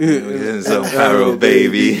 Some Paro,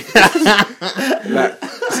 baby. Like,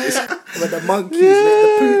 When the monkeys make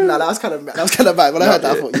the poo. Nah, that was kind of bad. When I heard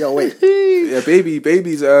that, I thought, yo, wait. yeah,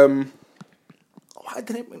 Baby's Why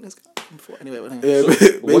didn't it bring this guy before? Anyway,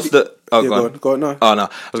 What's the? Oh, yeah, go on. no. Oh no, I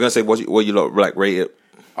was gonna say, what you lot like rate it?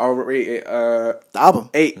 I'll rate it the album.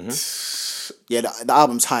 8. Yeah, the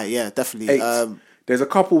album's high. Yeah, definitely. 8. There's a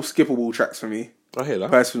couple skippable tracks for me. I hear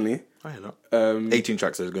that. Personally, I hear that. 18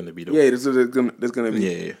 tracks is going to be the yeah, there's gonna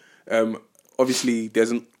be. Yeah. Obviously,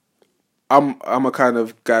 I'm a kind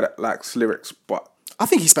of guy that likes lyrics, but I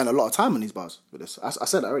think he spent a lot of time on these bars with this. I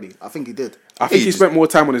said that already. I think he did. I think he spent more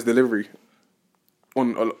time on his delivery.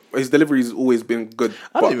 His delivery's always been good.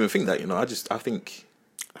 I don't even think that. I think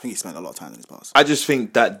he spent a lot of time on his bars. I just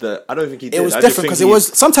think that I don't think he did. It was different because it was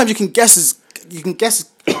sometimes you can guess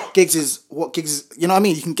gigs is what gigs is. You know what I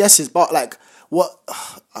mean? You can guess his bar like what.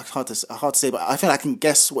 Hard to say, but I think I can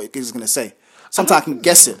guess what gigs is gonna say. Sometimes I can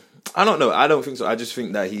guess it. I don't know. I don't think so. I just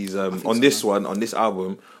think that he's on this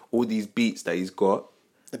album, all these beats that he's got,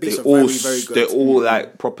 the beats are all very good. They're all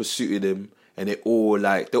like proper suited him, and they're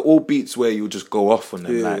all beats where you just go off on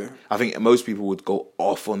them. Yeah. Like I think most people would go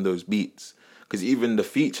off on those beats because even the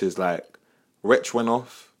features like Wretch went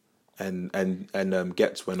off, and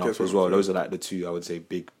Gets went off as well. Those are like the two I would say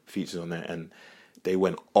big features on there, and they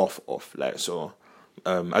went off like so.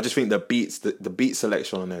 I just think the beat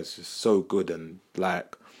selection on there is just so good and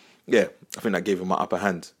like. Yeah, I think that gave him an upper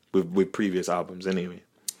hand with previous albums anyway.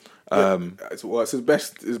 It's his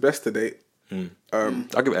best to date. I'll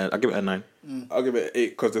give it a 9. I'll give it an 8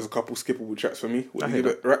 because there's a couple skippable tracks for me. What do you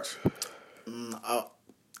give it, Rex? I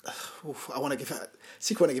want to give it.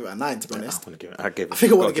 I want to give it a 9. To be honest, I think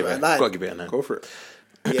I want to give it a 9. Gotta give it a 9. Go for it.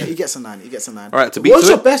 Yeah, he gets a 9. All right, to beat what's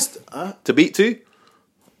two? your best? To beat 2?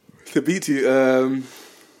 To beat you,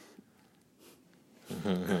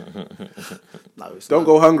 No, it's Don't not.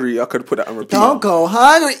 Go Hungry. I could put that on repeat. Don't go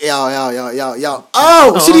hungry. Yo.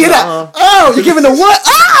 Oh, should you hear that? Oh, you're giving the work.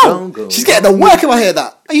 Oh, she's getting the work if I hear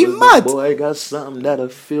that. Are you mad? Boy got something that'll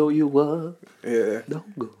fill you up. Yeah.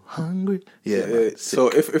 Don't go hungry. Yeah. Yeah. So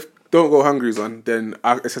if Don't Go Hungry's on, then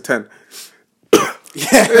it's a 10.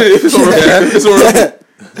 Yeah. It's on repeat.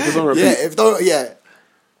 It's on repeat. Yeah, if don't, yeah.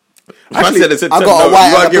 Actually, I got a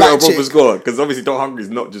white you gotta and a give it a black proper chick. score because obviously Don't Hungry is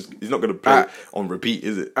not just he's not gonna play on repeat,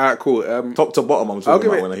 is it? Alright, cool. Top to bottom, I'm talking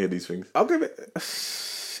about when I hear these things. I'll give it a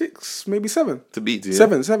 6, maybe 7. To beat 2, yeah?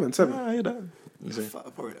 7. I hear that.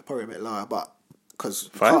 Probably a bit lower, but because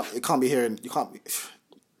 5? you can't be hearing. You can't be.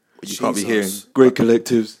 You can't be hearing Jesus. great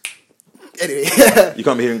collectives. Anyway, You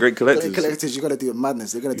can't be hearing great collectives. collectives, you gotta do a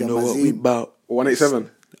madness. They're gonna do You a know what we mazine. about?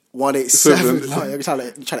 187. 187. No, you're trying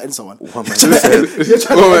to end someone. 1 man. You're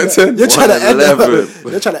trying to end. You're trying to end that.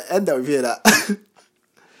 111. You're trying to end that with hear that.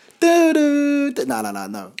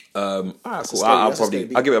 No. Alright, cool.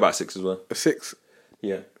 Scary, I'll give it about 6 as well. A 6.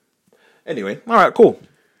 Yeah. Anyway, alright, cool.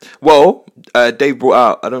 Well, Dave brought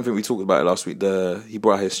out. I don't think we talked about it last week. He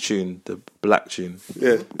brought out his tune, the Black tune.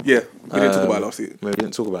 Yeah. We didn't talk about it last week. We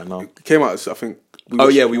didn't talk about it now. It came out, I think. We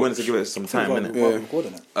wanted to give it some time, innit?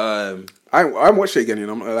 Yeah. I haven't watched it again,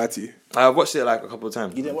 I'm not gonna lie to you. I watched it like a couple of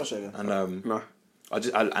times. You didn't watch it again? And No.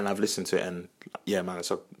 I've listened to it, and yeah, man,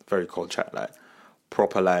 it's a very cold track. Like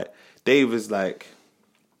proper, like Dave is like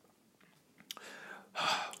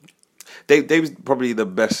Dave's probably the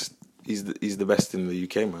best. He's the best in the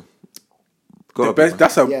UK, man. The best,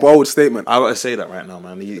 that's a bold statement. I gotta say that right now,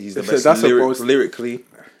 man. He's the best. That's lyrically,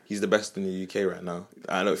 he's the best in the UK right now.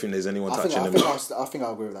 I don't think there's anyone touching him. I think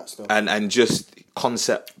I'll agree with that still. And just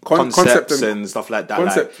concepts Concept and stuff like that.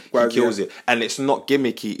 Like, he kills it, and it's not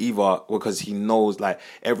gimmicky either because he knows like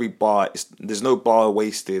every bar. There's no bar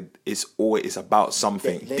wasted. It's about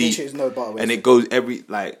something deep. Is no bar wasted. And it goes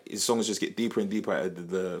his songs just get deeper and deeper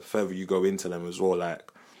the further you go into them as well.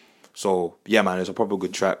 Like, so yeah, man, it's a proper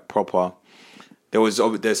good track. Proper.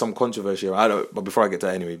 There's some controversy. But before I get to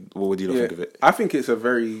that, anyway, what do you think of it? I think it's a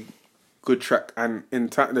very good track, and in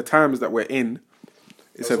the times that we're in,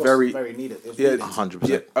 it's a very needed. It was 100%.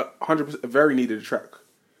 Yeah, 100%, a very needed track.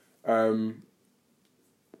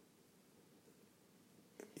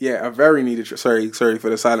 Yeah, a very needed track. Sorry for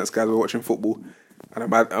the silence, guys. We're watching football,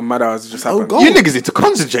 and I'm mad as it just happened. God. You niggas need to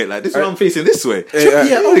concentrate. Like this is what I'm facing this way.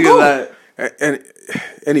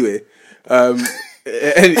 Anyway,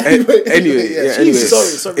 Anyway,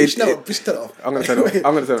 sorry. We should turn it off. I'm gonna turn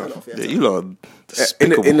it off. Yeah, you lot.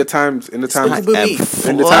 In the times, Can I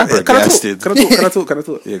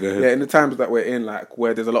talk? Yeah, go ahead. Yeah, in the times that we're in, like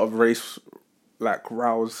where there's a lot of race, like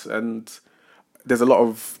rows, and there's a lot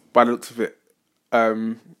of, by the looks of it,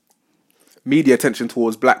 media attention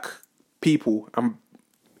towards black people and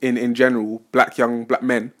in general, young black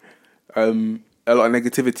men. A lot of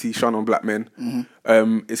negativity shown on black men.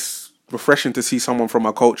 It's refreshing to see someone from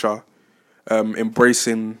our culture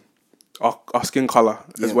embracing our skin color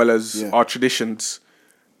as well as our traditions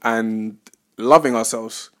and loving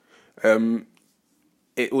ourselves.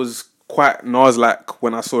 It was quite Nas-like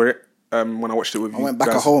when I saw it. When I watched it with you. I went back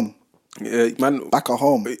at home. Man. Back at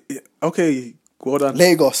home. Okay, well done.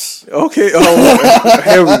 Lagos. Okay.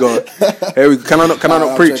 Here we go. Can I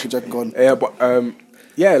not preach? Joking, go on. Yeah, but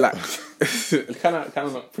yeah, like can I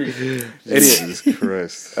not preach? Jesus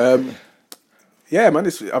Christ. Yeah,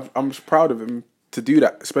 man, I'm just proud of him to do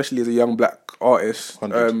that, especially as a young black artist.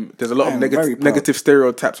 There's a lot of negative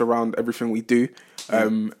stereotypes around everything we do,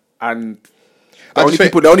 and the only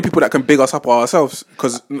people that can big us up are ourselves,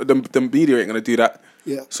 because the media ain't gonna do that.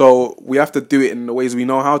 Yeah. So we have to do it in the ways we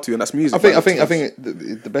know how to, and that's music. I think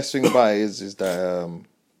the best thing about it is that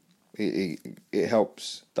it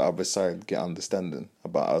helps the other side get understanding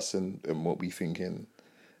about us and what we thinking,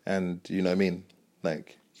 and you know what I mean,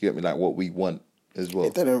 like you get me, like what we want as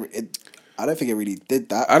well. I don't think it really did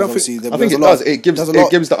that. I think it does. It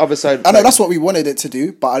gives the other side. I know that's what we wanted it to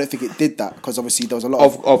do, but I don't think it did that, because obviously there was a lot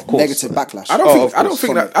of negative backlash. I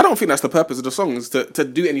don't think that's the purpose of the song, is to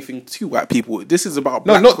do anything to white people. This is about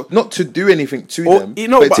not to do anything to them,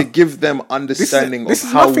 but to give them understanding of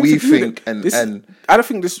how we think and I don't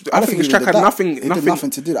think this track had nothing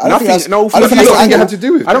to do. I don't think it had to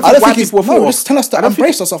do with it. I don't think white people just tell us to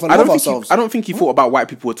embrace ourselves and love ourselves. I don't think he thought about white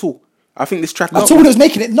people at all. I think this track. That's all he was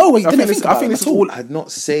making it. No, he didn't think about it at all. I'm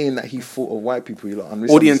not saying that he thought of white people.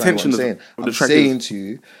 Or the intention of the I'm track. saying to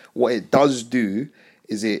you, what it does do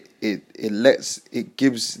is it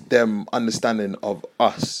gives them understanding of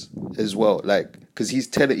us as well. Like, because he's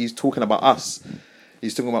talking about us.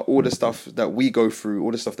 He's talking about all the stuff that we go through,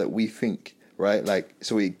 all the stuff that we think, right? Like,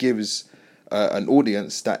 so it gives an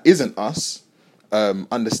audience that isn't us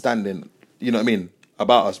understanding. You know what I mean?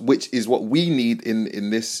 About us, which is what we need in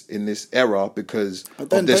this era, because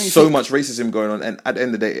there's so much racism going on, and at the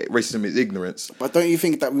end of the day, racism is ignorance. But don't you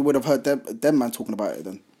think that we would have heard them man talking about it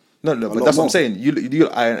then? No, but that's what I'm saying.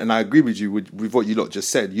 I agree with you with what you lot just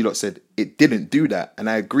said. You lot said it didn't do that, and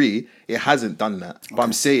I agree it hasn't done that. But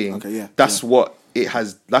I'm saying that's what it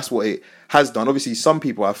has. That's what it has done. Obviously, some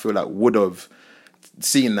people I feel like would have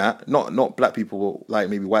seen that, not black people, like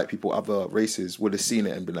maybe white people, other races would have seen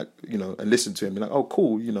it and been like, you know, and listened to him and be like, oh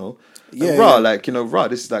cool, you know, like, you know,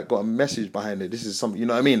 this is like got a message behind it. This is something, you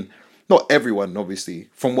know what I mean? Not everyone, obviously,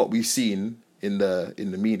 from what we've seen in the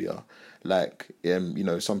media, like, you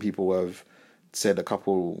know, some people have said a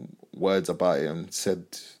couple words about it and said,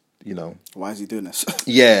 you know, why is he doing this?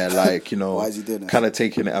 Yeah, like, you know, why is he doing this? Kind of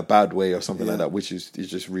taking it a bad way or something like that, which is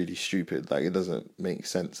just really stupid. Like, it doesn't make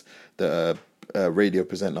sense. The radio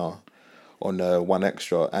presenter on One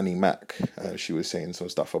Extra, Annie Mac, she was saying some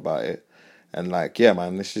stuff about it, and like, yeah,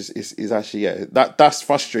 man, it's actually that's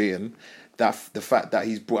frustrating. That the fact that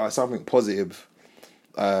he's brought out something positive.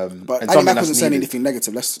 But Annie Mac wasn't saying anything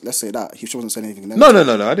negative. Let's say that she wasn't saying anything negative.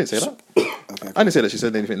 No, I didn't say that. Okay. I didn't say that she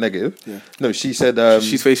said anything negative. Yeah. No, she said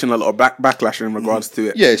she's facing a lot of backlash in regards to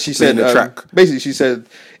it. Yeah, she said basically she said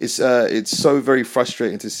it's so very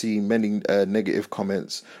frustrating to see many negative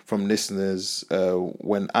comments from listeners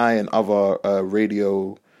when I and other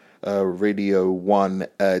Radio 1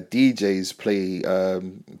 DJs play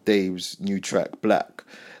Dave's new track Black.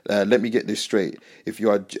 Let me get this straight. If you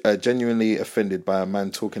are genuinely offended by a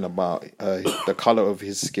man talking about the color of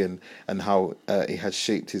his skin and how it has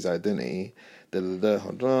shaped his identity,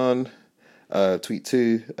 hold on, tweet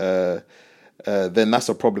 2, then that's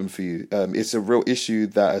a problem for you. It's a real issue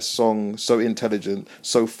that a song so intelligent,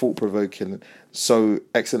 so thought-provoking, so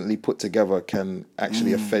excellently put together can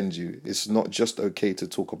actually offend you. It's not just okay to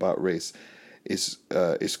talk about race. It's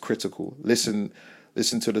critical. Listen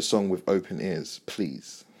to the song with open ears,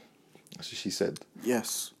 please. That's what she said.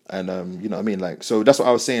 Yes. And you know what I mean? Like, so that's what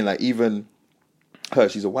I was saying. Like, even her,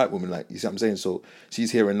 she's a white woman. Like, you see what I'm saying? So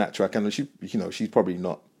she's hearing that track, and she, you know, she's probably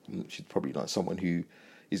not someone who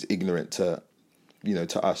is ignorant to, you know,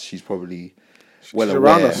 to us. She's probably well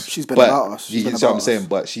aware. Us. She's been about us. You see what I'm saying?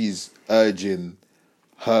 But she's urging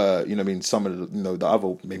her, you know what I mean, some of the, you know, the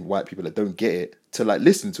other maybe white people that don't get it to like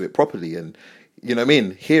listen to it properly and, you know what I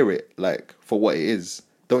mean, hear it like for what it is.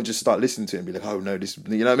 Don't just start listening to it and be like, oh no, this, you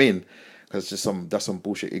know what I mean? because that's some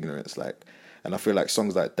bullshit ignorance. Like, and I feel like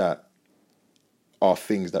songs like that are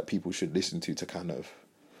things that people should listen to kind of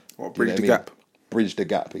bridge the gap. Bridge the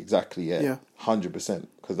gap, exactly. Yeah. 100%.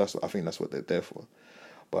 Because I think that's what they're there for.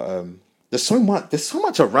 But there's so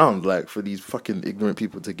much around, like, for these fucking ignorant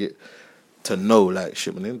people to get to know, like,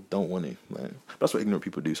 shit, man, they don't want it. Like, that's what ignorant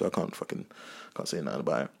people do, so I can't say nothing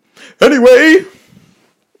about it. Anyway,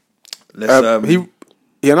 let's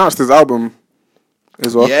he announced his album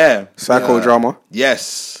as well. Yeah, Psychodrama.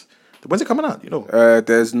 Yes. When's it coming out? You know,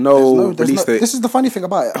 there's no release date. This is the funny thing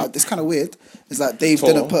about it. It's kind of weird. Is that Dave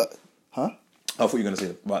didn't put, huh? I thought you were gonna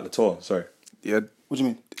say about the tour. Sorry. Yeah. What do you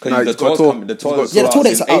mean? Because the tour. Yeah, the tour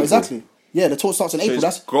dates. Oh, exactly. Yeah, the tour starts in April.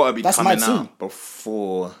 It's got to be coming mad out soon.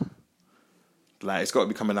 before. Like, it's got to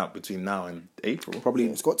be coming out between now and April. Probably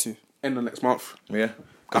It's got to. end of next month. Yeah.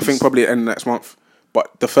 I think probably end of next month.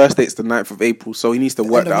 But the first date's the 9th of April, so he needs to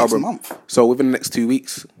work end of the next album. month. So within the next 2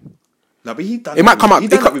 weeks. No, but It might come out. He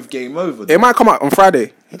done it with Game Over. It might come out on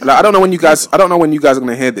Friday. Like, I don't know when you guys are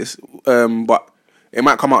gonna hear this. But it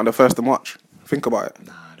might come out on the 1st of March. Think about it.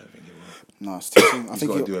 Nah, I don't think he will. No, it's too soon. I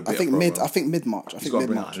gotta do a bit think of mid. promo. I think mid March. He's got to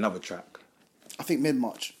bring out another track. I think mid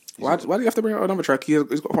March. Why do you have to bring out another track?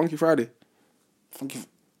 He's got Funky Friday. Funky.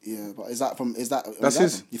 Yeah, but is that on That's his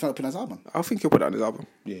his. album? You think I'll put on his album? I think he'll put that on his album.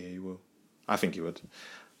 Yeah, he will. I think he would.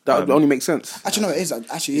 That would only make sense. Actually, no, it is.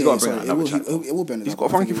 Actually, He's yeah, gotta bring sorry, out it will. another track. It will be on his He's album.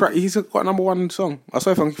 got Funky Friday. He's got a number one song. I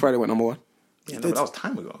saw Funky Friday went number one. Yeah, no, but that was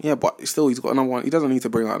time ago. Yeah, but still, he's got a number one. He doesn't need to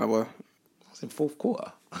bring out another. That was in fourth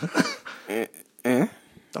quarter. Eh?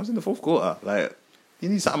 That was in the fourth quarter. Like, you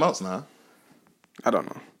need something else now. I don't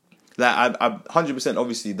know. Like, I 100%.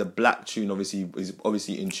 Obviously, the black tune is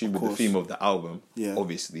obviously in tune with the course. theme of the album. Yeah.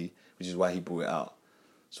 Obviously, which is why he brought it out.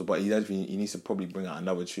 So, but he needs to probably bring out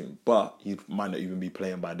another tune. But he might not even be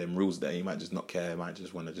playing by them rules there. He might just not care. He might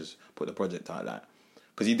just want to just put the project out like.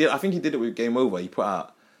 Because he did. I think he did it with Game Over. He put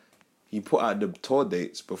out the tour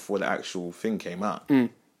dates before the actual thing came out, and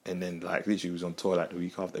then like literally he was on tour like the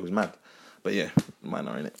week after. It was mad. But yeah,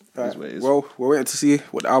 minor in it. Is what it is. Well, we're waiting to see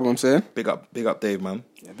what the album's saying. Big up Dave, man.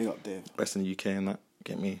 Yeah, big up Dave. Best in the UK and that.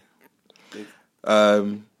 Get me.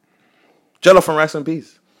 Jollof and Rice and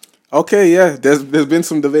Peas. Okay, yeah. There's been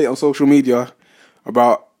some debate on social media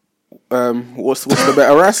about what's the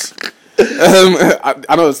better rice.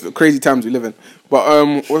 I know it's crazy times we live in, but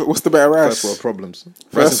what's the better rice? First world problems.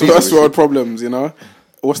 First world problems. You know,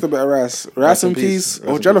 what's the better rice? Rice and peas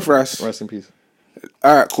or jollof rice? Rice and peas.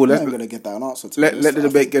 All right, cool. I'm not gonna get that an answer. Let the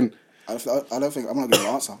debate begin. I don't think I'm not giving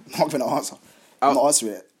an answer. I'm not giving an answer. I'm not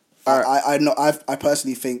answering it. I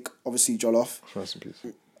personally think obviously jollof. Rice and peas.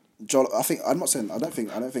 I don't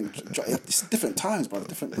think. It's different times, bro.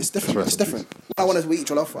 It's different. I want to eat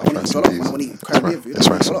jollof. I want to eat jollof. I want to eat Caribbean food. It's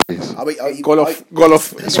rice and peas. I'll eat Golof.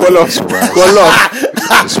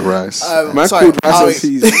 It's rice. Man sorry, called rice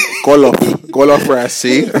and peas. Golof rice.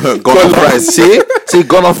 See? Gone off rice. See?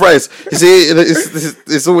 Gone off rice. You see,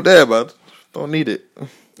 it's all there, man. Don't need it.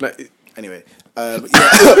 Anyway,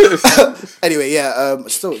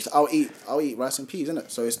 still, I'll eat rice and peas, innit?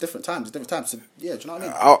 So it's different times. So, yeah, do you know what I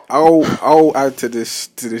mean? I'll add to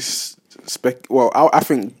this spec. Well, I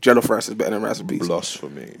think jollof rice is better than rice and peas.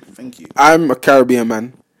 Blasphemy. Thank you. I'm a Caribbean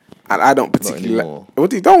man, and I don't particularly. anymore.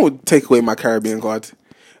 Don't take away my Caribbean card.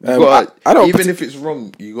 I don't. Even If it's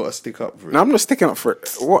wrong, you gotta stick up for it. No, I'm not sticking up for it.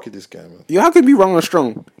 What? Look at this guy, man. You how can you be wrong or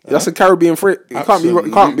strong? That's a Caribbean fruit. You can't be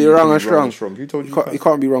wrong or strong. Who told you? You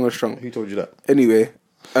can't be wrong or strong. Who told you that? Anyway,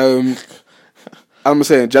 I'm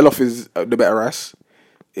saying jollof is the better rice.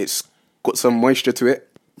 It's got some moisture to it.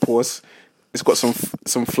 Pause. It's got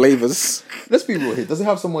some flavors. Let's be real here. Does it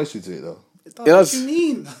have some moisture to it though? It does. What do you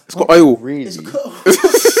mean? It's got oil. Really?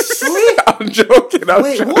 I'm joking.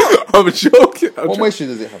 Wait, what? I'm joking. What moisture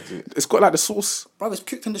does it have to it? It's got like the sauce. Bro, it's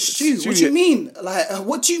cooked in the stew. Stew, What do you yeah. mean? Like,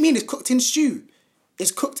 what do you mean it's cooked in stew?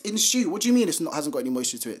 It's cooked in stew. What do you mean hasn't got any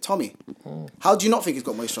moisture to it? Tell me. How do you not think it's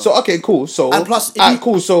got moisture? So okay, cool. So And plus,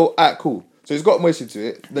 cool. So it's got moisture to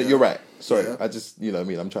it. No, you're right. Sorry, I just you know what I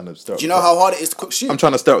mean. I'm trying to stir. do you know how hard it is to cook stew? I'm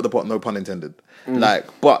trying to stir up the pot. No pun intended.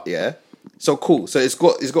 But yeah. So cool. So it's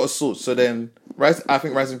got a sauce. So then rice. I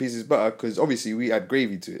think rice and peas is better because obviously we add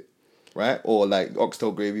gravy to it, right? Or like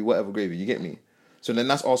oxtail gravy, whatever gravy. You get me? So then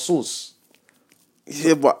that's our sauce.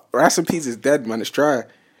 Yeah, but rice and peas is dead, man. It's dry.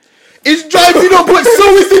 It's dry if you don't put.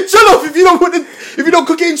 So is the jollof if you don't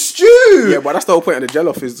cook it in stew. Yeah, but that's the whole point of the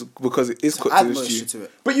jollof is because it is cooked Add in the moisture stew. to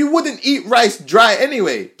it. But you wouldn't eat rice dry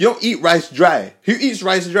anyway. You don't eat rice dry. Who eats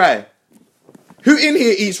rice dry? Who in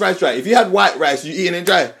here eats rice dry? If you had white rice, you eating it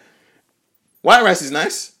dry. White rice is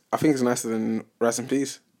nice. I think it's nicer than rice and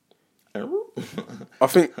peas. I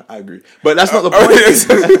think. I agree, but that's not the point.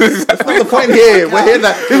 That's not the point here. We're here.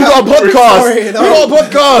 Like, we got a podcast. Sorry, We got a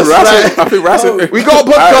podcast. Racing, I think Racing. We got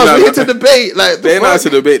a podcast. We're here to debate. Like, They ain't out to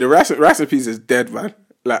debate. The Racing piece is dead, man.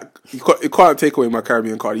 Like you can't take away my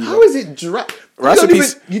Caribbean card either. how is it dry? Rice and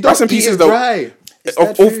peas. You don't Rice and eat peas it is the dry. It's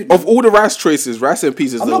dead food, of all the rice choices, rice and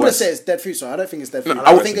peas is I'm the not gonna worst. say it's dead food, so I don't think it's dead food. I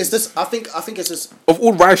I would- think it's just. I think it's just. Of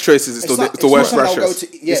all rice choices, it's the worst something rice I'll go choice.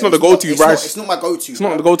 to- yeah, It's not the go-to it's rice. It's not my go-to. It's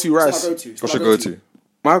not the go-to rice. It's not my go-to. It's What's not your my go-to?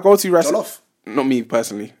 My go-to rice. Jollof. Not me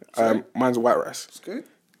personally. Mine's white rice. It's good.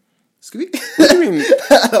 It's good. What do you mean?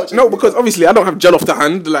 No, because obviously I don't have jollof to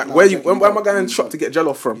hand. Like where am I going to shop to get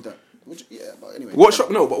jollof from? Yeah, but anyway. What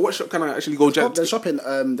shop? No, but what shop can I actually go? There's shopping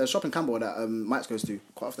Campbell that Mike's goes to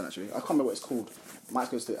quite often actually. I can't remember what it's called. Mike's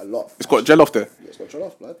goes to it a lot. It's got jollof there. Yeah, it's got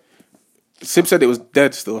jollof, blood. Sib said it was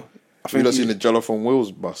dead still. I You think. not seen the Jollof on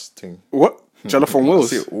Wheels bus thing? What? Jollof on I wheels.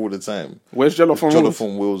 see it all the time. Where's jollof on wheels? Jollof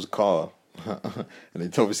on Wheels car, and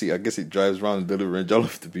it obviously, I guess it drives around delivering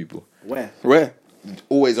jollof to people. Where? Where?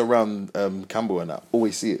 Always around Campbell and that.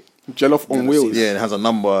 Always see it. Jollof on wheels. Yeah, and it has a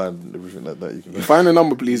number and everything like that. You can. Find the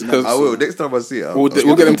number, please, because I will. Next time I see it, we'll get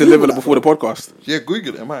them to deliver it before the podcast. Yeah,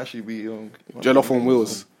 Google it. It might actually be Jollof on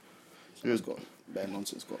wheels. It's got bare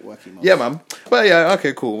nonsense. It's got working. Yeah, man. But yeah,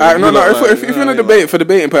 okay, cool. No. If you're in a debate for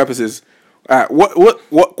debating purposes,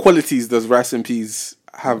 what qualities does rice and peas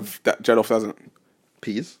have that jollof doesn't?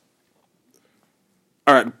 peas.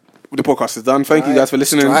 All right, the podcast is done. Thank you guys for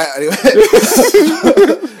listening. Right, anyway.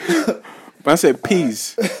 Man said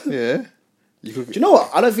peas. Yeah. You could, Do you know what?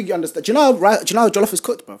 I don't think you understand. Do you know how jollof is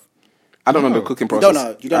cooked, bro? I don't know the cooking process. don't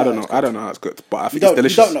know. You don't I know don't how know. it's I don't know how it's cooked, but I think You it's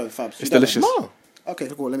delicious. don't know, Fabs. You It's don't know. delicious. no. Okay,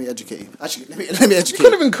 cool. Let me educate you. Actually, let me You educate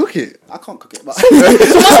couldn't you. even cook it. I can't cook it, but I can't.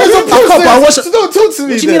 But I watch it. Don't talk to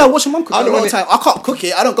me. What do you then. mean? I watch my mum cook I it don't all the want time. I can't cook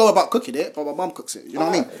it. I don't go about cooking it, but my mum cooks it. You know what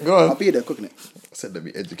I mean? Go on. I'll be there cooking it. I said let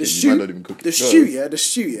me educate The you. stew, Man, don't even cook it. the Go stew, on. yeah, the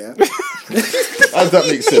stew, yeah. How does that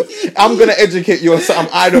make sense? I'm gonna educate you on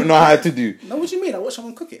something I don't know how to do. No, what do you mean? I watch my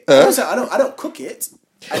mum cook it. I don't cook it.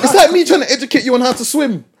 It's like me trying to educate you on how to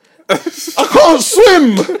swim. I can't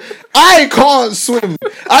swim. I can't swim.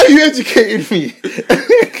 Are you educating me?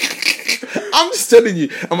 I'm just telling you.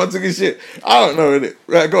 I'm not talking shit. I don't know, innit?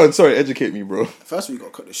 Right, go on. Sorry, educate me, bro. First, we got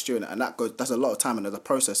to cook the stew in it, and that's a lot of time, and there's a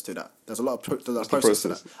process to that. There's a process to that.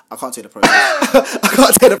 process? I can't take the process. I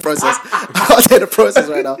can't take the process. I can't take the process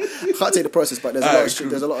right now. I can't take the process, but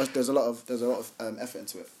there's a lot of effort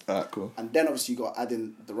into it. Alright, cool. And then obviously you got to add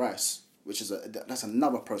in the rice, which is that's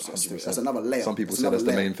another process. To it. That's another layer. Some people That's say that's the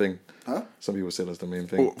another main thing. Huh? Some people say that's the main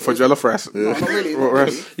thing. For jollof rice. No, not really. What Not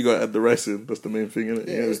rice? really. You gotta add the rice in. That's the main thing, innit?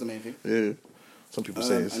 Yeah, it is the main thing. Yeah. Some people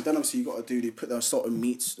say it's. And then obviously you got to you put the salt and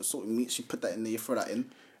meats. The salt and meats, you put that in there. You throw that in.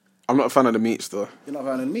 I'm not a fan of the meats though. You're not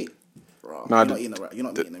having meat. Bro, Nah, you're not eating You're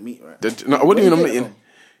not eating the meat, right? No, what do you mean I'm not getting eating?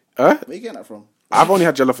 that Huh? from? Where you getting that from? I've only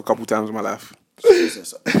had jollof a couple times in my life.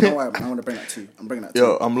 Jesus. Don't worry, man. I want to bring that to you. I'm bringing that to Yo,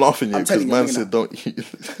 you. I'm laughing at you I'm because telling you, man I'm said don't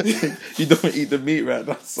eat. You don't eat the meat, right?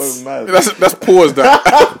 That's so mad. That's pause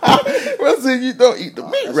that. Man said you don't eat the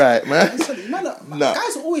meat, right, man? Nah.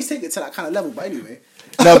 Guys always take it to that kind of level, but anyway.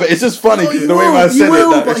 No, but it's just funny No, you the way will, man you said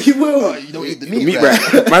will, it. That, but you will. Oh, you don't eat the meat, Meat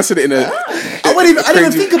right? right. Man said it in a. I didn't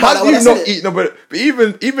even think about How that do when you I said not it. eat? No, but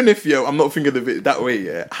even if I'm not thinking of it that way,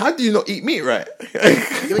 yeah. How do you not eat meat, right?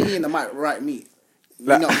 You ain't eating the right meat.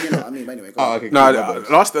 Like- you know what I mean, but anyway. Go on. okay. No,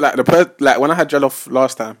 cool, last when I had jollof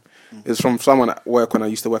last time, it was from someone at work when I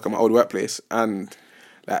used to work at my old workplace, and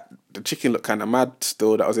like the chicken looked kind of mad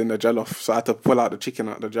still that was in the jollof, so I had to pull out the chicken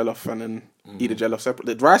out the jollof and then eat the jollof separate.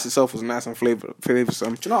 The rice itself was nice and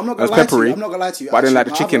flavoursome. Do you know, I'm not It gonna was lie to peppery, you. I'm not gonna lie to you. but I didn't like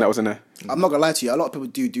the Actually, chicken that was in there. I'm not gonna lie to you. A lot of people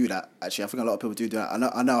do that. Actually, I think a lot of people do that. I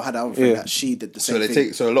know I had another friend Yeah. that she did the same So they thing.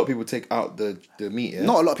 take. So a lot of people take out the meat. Yeah.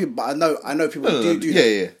 Not a lot of people, but I know people No, do yeah, that.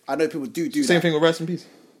 yeah. I know people do Same that. thing with rice and peas.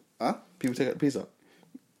 Huh? People take out the peas out.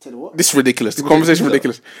 Tell you what. This is ridiculous. The People conversation take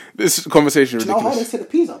ridiculous. This conversation Do you know how they ridiculous. take the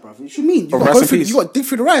peas out, bro? What you mean? You Oh, got rice to and peas. You got to dig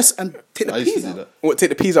through the rice and take the I used peas to do out. that. What? Take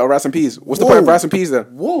the peas out of rice and peas. What's the Whoa. point of rice and peas then?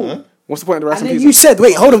 Whoa. What's the point of the rice And and then peas? you said,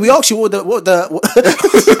 wait, hold on. We asked you what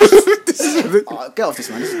Oh, get off this,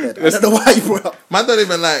 man. This is dead. I don't know why you brought it up. Man don't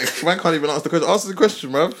even man can't even answer the question. Answer the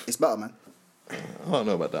question, bro. It's better, man. I don't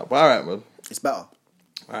know about that, but all right, man. It's better. All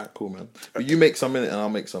right, cool, man. But you make some in it, and I'll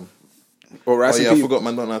make some. Or rice Oh and yeah, I peas. forgot.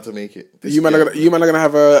 Man, don't know how to make it. You man are gonna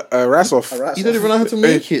have a rice off. A rice You don't off. even know how to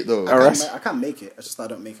make it though. All right. I can't make it. It's just I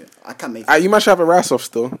don't make it. I can make it. You might have a rice off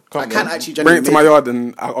still. I can actually Bring genuinely it to make my yard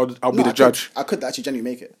and I'll be No, the I judge. I could actually genuinely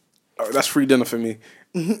make it. Oh, that's free dinner for me.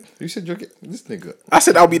 You said you're this nigga. I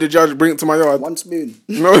said I'll be the judge. Bring it to my yard. One spoon.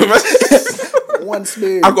 No, man. One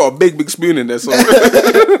spoon. I got a big spoon in there. So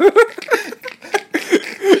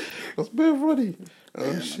That's bare funny.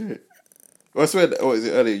 Oh shit. I swear, what is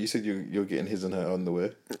it earlier? You said you're getting his and her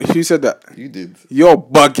underwear. Who said that? You did. You're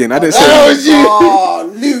bugging. I didn't say That that. was you.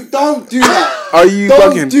 Oh, Luke, don't do that. Are you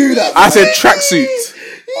Don't bugging? do that, I man. said tracksuit.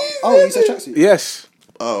 Oh, you said tracksuit? Yes.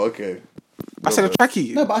 Oh, okay. I said a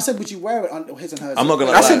trackie. No, but I said, would you wear it on his and hers? I'm not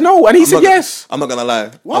gonna. I lie. said no, and he I'm said not- yes. I'm not gonna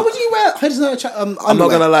lie. Why would you wear his and her I'm not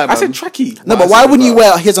underwear? gonna lie, man. I said trackie. No, but why wouldn't you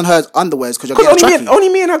wear his and hers underwears? Because you're Because getting a trackie. only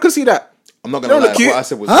me and her could see that. I'm not They gonna don't lie. look cute. What I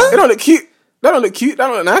said was. Huh? They don't look cute. They don't look cute. They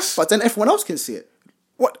don't look nice. But then everyone else can see it.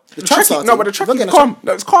 What? The The track trackie? started. No, but the You're trackie's getting a calm.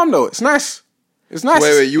 No, it's calm though. It's nice. It's nice.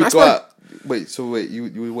 Wait, you would Nice go man. out. Wait, so wait, you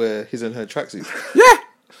would wear his and her tracksuits? Yeah.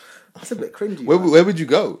 That's a bit cringy. Where would you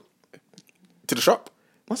go? To the shop.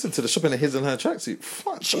 I said to the shop in a his and her tracksuit.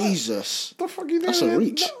 Fuck Jesus. What the fuck you doing? That's a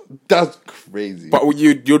reach. No, that's crazy. But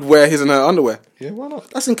you'd wear his and her underwear. yeah, why not?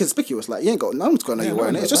 That's inconspicuous. Like, you ain't got, no one's got to know you're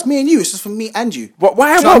wearing no, it. It's no, just me and you. It's just for me and you. But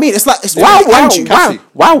why? Do you know what I mean? It's like, it's Why? me and you.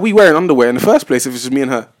 Why are we wearing underwear in the first place if it's just me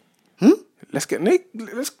and her? Let's get naked.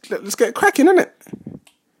 Let's get cracking, innit?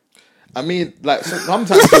 I mean, like sometimes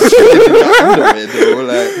you're chilling in your underwear, though.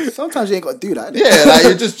 Like, Sometimes you ain't got to do that. innit? yeah, like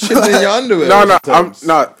you're just chilling in your underwear. No.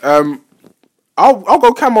 sometimes. I'll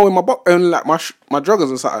go camo in my like my joggers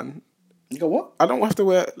and something. You go, what? I don't have to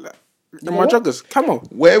wear like, in my what? joggers camo.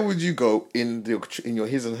 Where would you go in your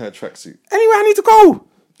his and her tracksuit? Anywhere I need to go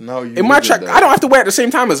No, you in my wouldn't, track. though. I don't have to wear it at the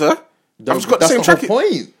same time as her. I've just got the That's same the track. whole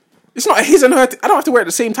point. It's not a his and her. I don't have to wear it at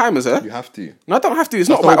the same time as her. You have to. No, I don't have to. It's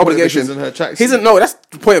That's not the my whole point of the obligation. his and her tracksuit. His and no, that's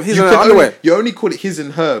the point of his You and her can underwear. only, you only call it his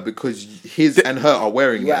and her because his and her are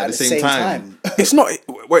wearing it Yeah, at the same time. It's not.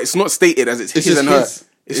 Well, it's not stated as it's It's his just and her. his.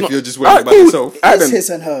 It's If not. you're just wearing it by Alright, yourself. Alright It's then. his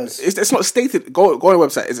and hers. It's not stated. Go on the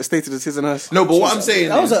website. Is it stated as his and hers? No, but what I'm saying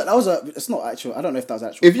That is, was a. It's not actual. I don't know if that was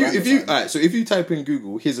actual. if you brand or something. alright, so if you type in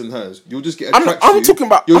Google his and hers, you'll just get a I'm tracksuit. not talking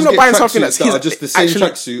about- You'll I'm just not get buying something tracksuits that's that his- are just the same actually-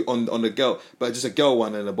 tracksuit on the girl, but just a girl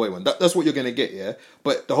one and a boy one. That's what you're gonna get, yeah.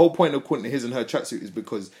 But the whole point of calling it his and her tracksuit is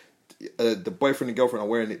because the boyfriend and girlfriend are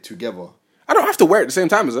wearing it together. I don't have to wear it at the same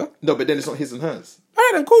time as her. No, but then it's not his and hers. All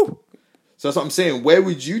right, then cool. So that's what I'm saying. Where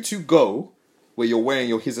would you two go where you're wearing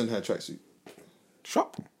your his and her tracksuit?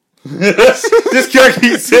 Shop. This guy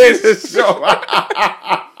keeps saying this show.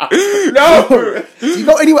 No, You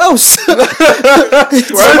go anywhere else? Where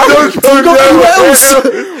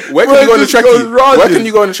can you go in the trackie? Where can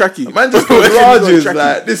you go in the trackie? man, just Where goes can you go in the Rogers. trackie?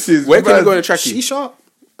 Like this is Where can you man. go in the trackie? Shisha.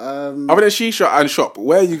 Other than shisha and shop,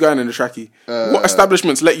 where are you going in the trackie? What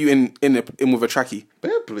establishments let you in with a trackie?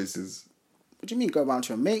 Bare places. What do you mean? Go around to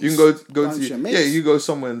your mates? You can go Around to your mates? yeah. You go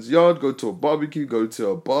someone's yard, go to a barbecue, go to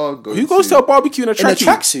a bar. Go Who goes to a barbecue in a in a trackie?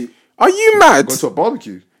 tracksuit. Are you mad? Go to a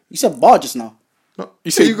barbecue. You said bar just now. No,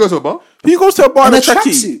 You say say- you go to a bar. Who goes to a bar In in a a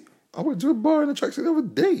trackie? tracksuit. I went to a bar in a tracksuit the other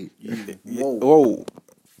day. Whoa, Whoa.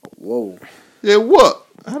 whoa. Yeah, what?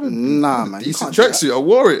 I had a Nah, man. you decent can't do that. tracksuit. I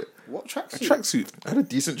wore it. What tracksuit? Tracksuit. I had a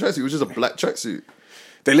decent tracksuit. It was just a black tracksuit.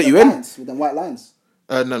 They let you With in? lines, with them white lines.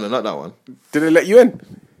 No, not that one. Did they let you in?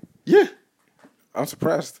 Yeah, I'm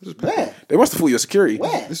surprised. Where? They must have thought you were security.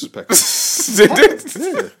 Where? this was Peckham. They did.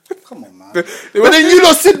 Yeah. Come on, man. They But must- then you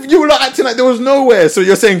lot said you were like acting like there was nowhere. So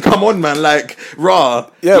you're saying, "Come on, man!" Like rah,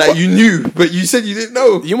 Yeah, like but- you knew, but you said you didn't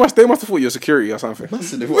know. They must have thought you were security or something. I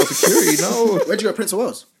said, "If it was security, no." Where'd you go, Prince of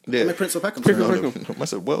Wales? Yeah. I mean, Prince of Peckham. No, I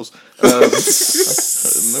said Wells. No,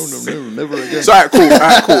 never again. So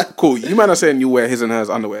cool. Cool. You man are saying you wear his and hers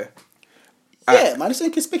underwear. Yeah, man, it's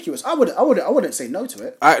inconspicuous. I wouldn't say no to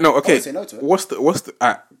it. No, okay. I wouldn't say no to it. What's the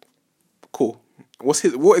cool. What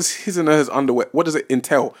is his and hers underwear? What does it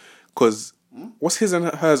entail? Because what's his and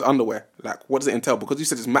hers underwear? Like, what does it entail? Because you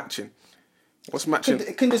said it's matching. What's matching?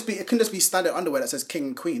 It can just be standard underwear that says king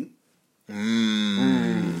and queen,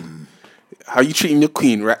 How you treating your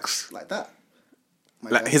queen, Rex? like that.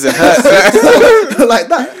 Like his and hers. Like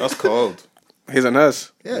that. That's cold. His and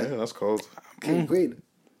hers. Yeah, that's cold. King and queen.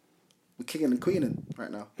 We're kicking and queening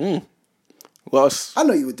right now. What else? I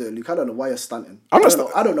know you would do it, Luke. I don't know why you're stunting. I'm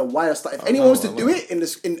not I don't know why you're stunting. If anyone wants to do it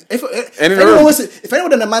if And in the anyone room. wants to, if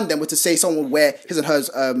anyone in the man then were to say someone would wear his and hers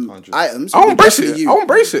items, I'll it'd be embrace definitely it. you. I'll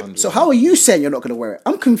embrace it. So how are you saying you're not going to wear it?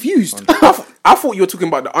 I'm confused. I thought you were talking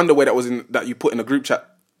about the underwear that you put in a group chat.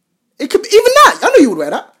 It could be, even that. I know you would wear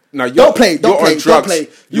that. No, you're, Don't play. you're Don't play. on Don't drugs. play.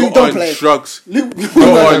 You're Luke, don't on play. drugs. Luke, You're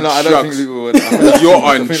No, on I don't drugs. think people would. I You're think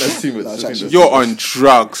on that's too much. I think that's You're too much. on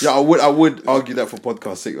drugs. Yeah, I would argue that for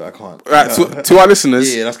podcast sake, but I can't. Right, to our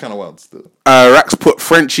listeners, Yeah, that's kind of wild still. Rax put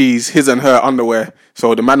Frenchie's his and her underwear.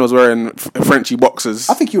 So the man was wearing Frenchie boxers.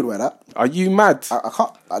 I think you would wear that. Are you mad? I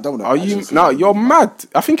can't. I don't know. Are you? No, you're mad.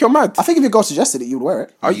 I think you're mad. I think if your girl suggested it, you'd wear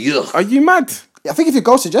it. Are you mad? I think if your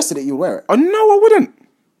girl suggested it, you'd wear it. Oh no, I wouldn't.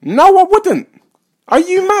 No, I wouldn't. Are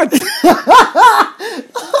you mad? Do you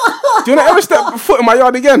want to ever step foot in my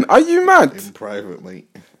yard again? Are you mad? In private, mate.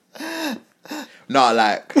 No,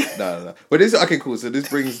 like no. But this okay, cool. So this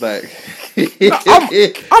brings like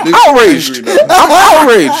I'm outraged. I'm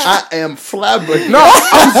outraged. I am flabbergasted. No,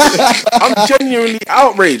 I'm genuinely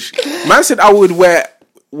outraged. Man said I would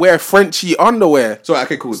wear Frenchy underwear. So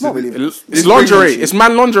okay, cool. So It's lingerie. It's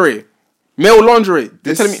man lingerie. Male lingerie.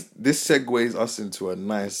 They're telling me this segues us into a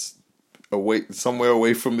nice somewhere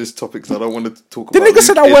away from this topic, because I don't want to talk the about nigga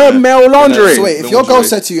said I wear male lingerie. So wait, if your girl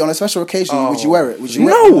said to you on a special occasion, would you wear it? Would you?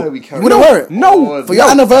 No. wear it? You wouldn't wear it. No. For your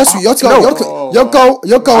anniversary, your girl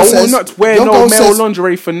I says will not wear your no girl male says,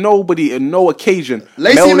 lingerie for nobody in no occasion.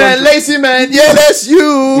 Lacy man, yeah, that's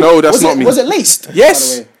you. No, that's not me. Was it laced?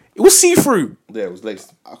 Yes, By the way? it was see through. Yeah, it was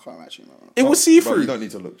laced. I can't actually remember. It was see Bro, through. you don't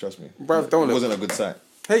need to look. Trust me, Bruv, don't It look. wasn't a good sight.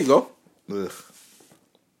 Here you go. Ugh.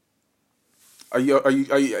 Are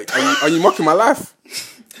you mocking my life?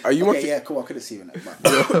 Are you Okay, mocking? yeah, cool. I could have seen it.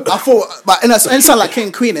 But I thought, but in a sound like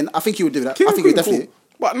King Queening, I think you would do that. I think you would definitely. Cool.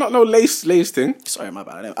 But not no lace thing. Sorry, my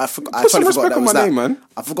bad. I forgot. I Put some totally forgot respect that on was my that. name, man.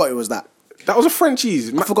 I forgot it was that. That was a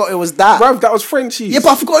Frenchies. I forgot it was that. Bruv, that was Frenchies. Yeah,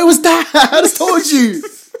 but I forgot it was that. I just told you.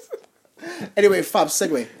 Anyway, Fab,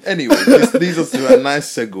 segue. Anyway, this leads us to a nice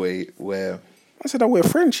segue where I said I wear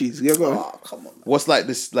Frenchies. Yeah, go on. Oh, come on, man. what's like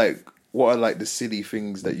this like what are like the silly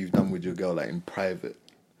things that you've done with your girl, like in private?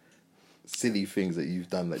 Silly things that you've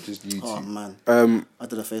done, like just YouTube. Oh man, I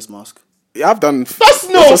did a face mask. Yeah, I've done. That's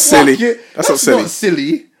not silly. fucking- That's not silly.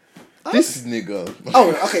 silly. This nigga.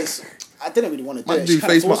 Oh, okay. So I didn't really want to do it. She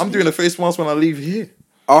kinda forced I'm me. doing a face mask when I leave here.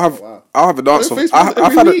 I'll have a dance off. Face mask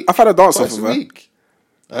I've every had a dance off twice of a her. week.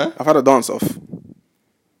 Huh? I've had a dance off.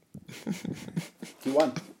 You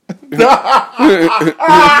won. That's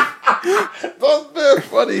very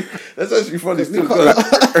funny. That's actually funny. Still, I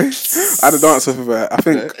had a dance off of her. I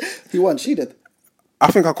think He won. She did. I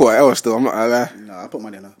caught an L still. I'm not gonna lie. No, I put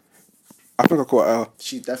money on her. I think I caught an L.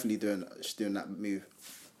 She's definitely doing. She's doing that move.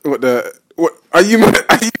 What are you?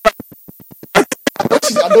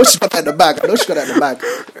 I know she got that in the bag. I know she got that in the bag.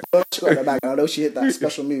 I know she hit that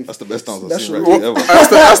special move. that's the best dance I've Special seen move. right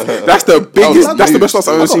ever. That's the biggest. That's the best dance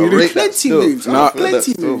I've ever seen you do. Rate that Plenty still. moves. Nah,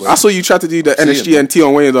 Plenty still, moves. man. I saw you try to do the NSG and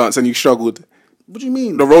Tion Wayne dance and you struggled. What do you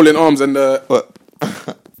mean? The rolling arms and the. What?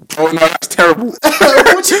 Oh no, that's terrible.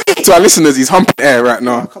 What do you mean? To our listeners, he's humping air right Oh,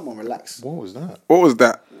 now. come on, relax. What was that? What was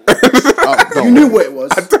that? You knew what it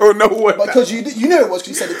was. I don't know what. Because you knew it was because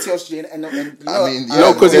you said the TLC and I mean,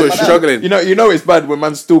 No, because you were struggling. You know it's bad when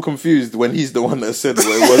man's still confused when he's the one that said what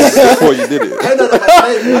it was before you did it. I don't know that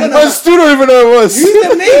name. I don't know. Man still don't even know what it was. What's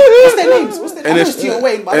their name? What's their names? What's their names? I know it's Tion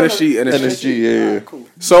Wayne, but I don't know. NSG. NSG, yeah. Alright, cool.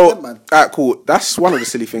 So, Good, man. alright, cool. That's one of the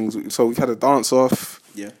silly things. So we've had a dance off.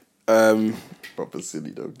 Yeah. Proper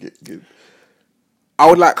silly though. Get good. I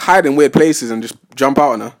would like hide in weird places and just jump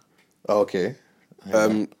out on her. Oh, okay.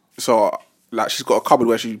 So like she's got a cupboard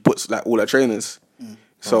where she puts like all her trainers.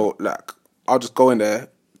 So like I'll just go in there,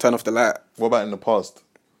 turn off the light. What about in the past?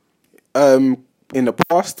 In the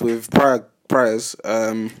past with priors,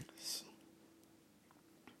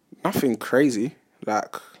 nothing crazy.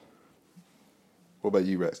 Like What about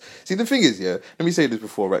you, Rex? See, the thing is, yeah, let me say this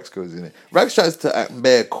before Rex goes in it. Rex tries to act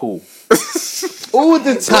bare cool. All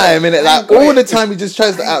the time, innit? Like, all the time he just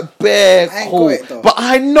tries to act bare I ain't cool. got it, though. But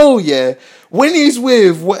I know, yeah, when he's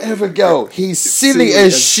with whatever girl, he's silly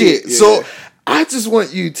as shit. yeah. So, I just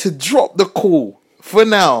want you to drop the cool for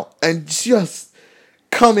now and just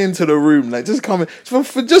come into the room. Like, just come in. For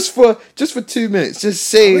 2 minutes. Just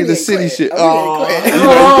say really the ain't silly got it. shit.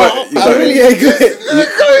 I really ain't got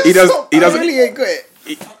it. he does. I really ain't got it.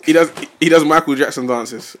 He does Michael Jackson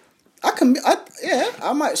dances.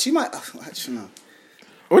 I might. She might. Actually, no.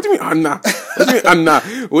 What do you mean, Anna? What do you mean, Anna?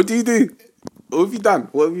 What do you do? What have you done?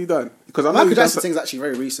 What have you done? Because I know Michael you've done Jackson thing's actually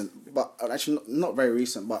very recent, but actually not very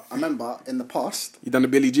recent. But I remember in the past, you done the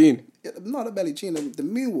Billie Jean. not the Belly Jean, the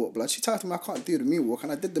moonwalk. Blood. She tried to me I can't do the moonwalk,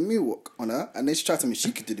 and I did the moonwalk on her, and then she tried to me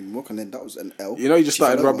she could do the moonwalk, and then that was an L. You know, you just She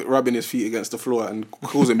started fell over. rubbing his feet against the floor and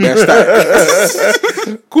causing bare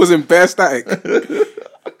static. Causing bare static.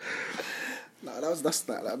 Nah,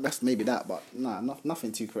 that's maybe that, but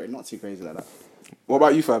nothing too crazy, not too crazy like that. What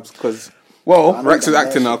about you, Fabs? Because Well, Rex is done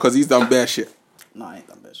acting bare now because he's done bare shit. No, I ain't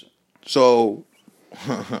done that shit. so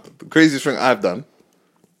the craziest thing I've done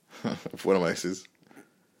for one of my exes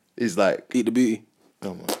is like, Eat the booty.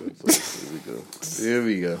 oh my god, here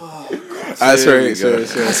we go. Sorry. Always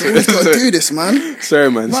got to do this, man.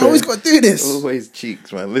 Sorry, man. Man, Sorry. always got to do this. Always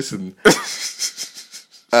cheeks, man. Listen,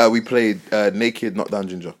 we played Naked Knockdown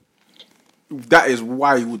Ginger. That is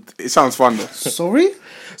why you would. It sounds fun though. Sorry.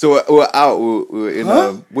 So we're out.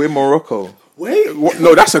 We're in Morocco. Wait,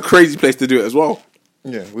 No, that's a crazy place to do it as well.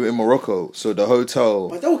 Yeah, we're in Morocco. So the hotel.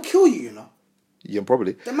 but they'll kill you, you know. Yeah,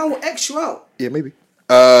 probably. That man will X you out. Yeah, maybe.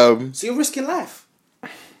 So you're risking life.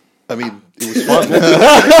 I mean, it was fun.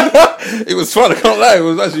 It was fun. I can't lie. It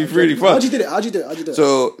was actually really fun. How'd you do it?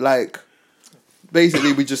 So like,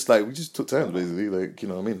 basically, we just took turns. Basically, like, you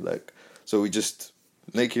know what I mean. Like, so we just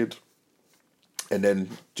naked, and then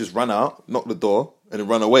just run out, knock the door, and then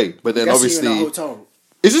run away. But then obviously, you're in a hotel.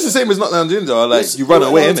 it's just the same as not down Ginger. Like, Yes, you run you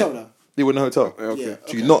were away, in a innit? hotel, though. They were in a hotel. Okay. Yeah.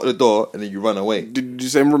 So you knock the door and then you run away. Did you do the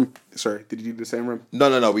same room? Sorry, did you do the same room?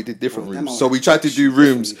 No. We did different them rooms. are So we tried to do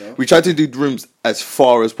rooms. differently, though. We tried to do rooms as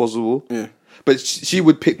far as possible. Yeah. But she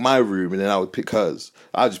would pick my room and then I would pick hers.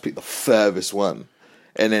 I would just pick the furthest one,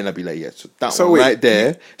 and then I'd be like, yeah, so that So one wait, right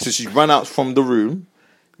there. So she run out from the room,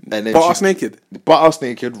 and then Butt-ass naked? butt-ass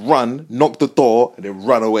naked, run, knock the door, and then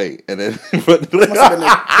run away, and then. This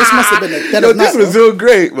must have been a dead Yo, of night. this was bro. so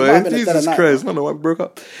great, Might have man. been a dead Jesus of night, Christ, I don't know why we broke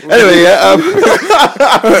up. Anyway, yeah.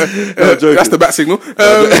 No, joking. That's the bat signal.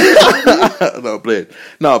 No, playing.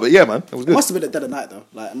 No, but yeah, man, it was It good. must have been a dead of night though.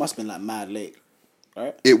 Like it must have been like mad late,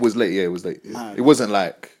 right? It was late. Yeah, it was late. Yeah. Man. It wasn't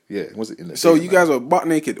like it wasn't in the. So day, you man. guys were butt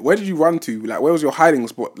naked. Where did you run to? Like, where was your hiding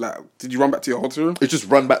spot? Like, did you run back to your hotel room? It's just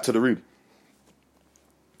run back to the room.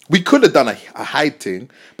 We could have done a hide thing,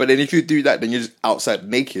 but then if you do that, then you're just outside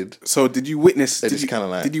naked. So did you witness? It's kinda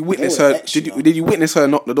like- Did you witness They were her? extra, Did you witness her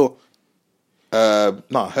knock the door? No,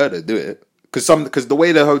 I heard her do it because the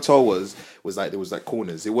way the hotel was like there was like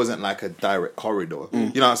corners. It wasn't like a direct corridor.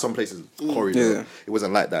 You know how some places corridor. Yeah. It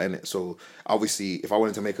wasn't like that in it. So obviously, if I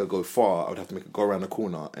wanted to make her go far, I would have to make her go around the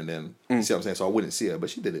corner and then see what I'm saying. So I wouldn't see her, but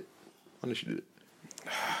she did it. I know she did it.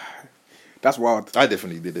 That's wild. I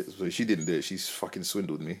definitely did it. So she didn't do it. She's fucking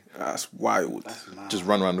swindled me. That's wild. Just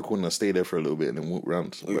run around the corner, stay there for a little bit, and then walk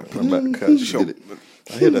around, run back. She did it.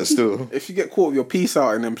 I hear that still. If you get caught with your piece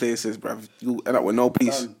out in them places, bruv, you end up with no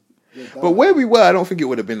peace. But where we were, I don't think it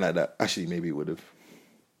would have been like that. Actually, maybe it would have.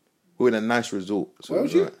 We were in a nice resort. So Where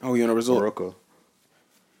was you? Oh, you're in a resort. Morocco.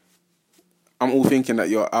 I'm all thinking that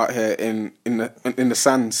you're out here in the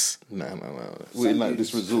sands, No. We're in like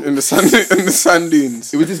this resort. in the sand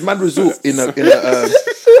dunes. It was this mad resort in a.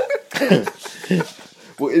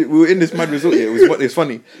 We were in this mad resort. Yeah, it's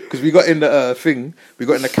funny because we got in the thing. We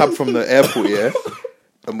got in the cab from the airport. Yeah,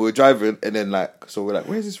 and we were driving, and then like, so we're like,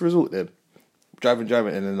 where's this resort then? Driving,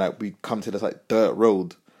 and then like we come to this like dirt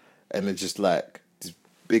road, and it's just like this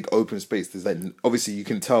big open space. There's like obviously you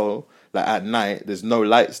can tell like at night there's no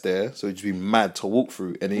lights there, so it'd just be mad to walk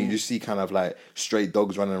through. And then you just see kind of like stray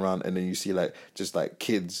dogs running around, and then you see like just like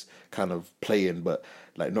kids kind of playing, but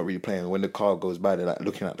like not really playing. When the car goes by, they're like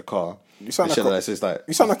looking at the car. You sound So like it's like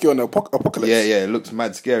you sound like you're in an apocalypse. yeah, it looks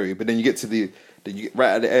mad scary. But then you get to right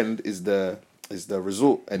at the end is the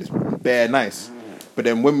resort, and it's bare nice. But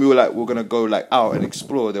then when we were like, we're gonna go like out and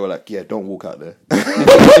explore, they were like, yeah, don't walk out there.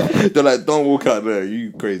 They're like, don't walk out there,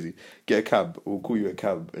 you crazy. Get a cab, we'll call you a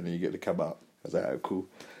cab, and then you get the cab out. I was like, alright, cool.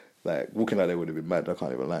 Like walking out there would have been mad. I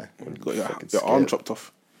can't even lie. You got your Fucking arm scared. chopped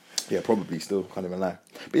off. Yeah, probably still can't even lie.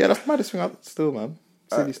 But yeah, that's the maddest thing. Still, man,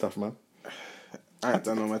 silly stuff, man. I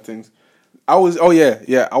don't know my things. I was. Oh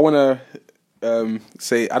yeah. I want to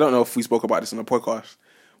say. I don't know if we spoke about this on the podcast,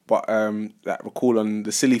 but that recall on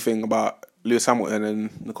the silly thing about Lewis Hamilton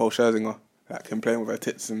and Nicole Scherzinger, like him playing with her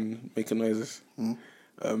tits and making noises.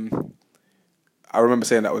 I remember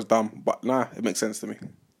saying that was dumb, but nah, it makes sense to me.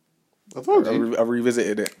 I told you. I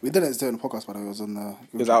revisited it. We did it during the podcast, but it was on the.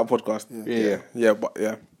 It was our podcast. Yeah. But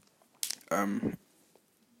yeah.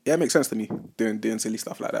 Yeah, it makes sense to me doing silly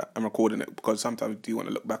stuff like that and recording it because sometimes you do want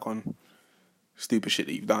to look back on stupid shit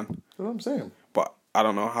that you've done. That's what I'm saying. But I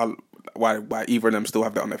don't know why either of them still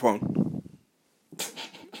have that on their phone.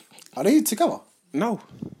 Are they together? No,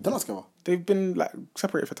 They're not together. they've been like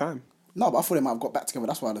separated for time. No, but I thought they might have got back together.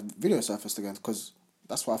 That's why the video surfaced again. Because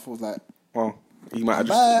that's why I thought like, Well, you might have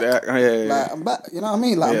back. just yeah. like I'm back. You know what I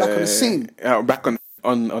mean? Like I'm back on the scene. Yeah, I'm back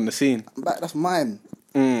on the scene. I'm back. That's mine.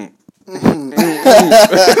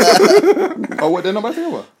 Oh, what? They're not back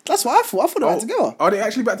together? That's what I thought. I thought they were together. Are they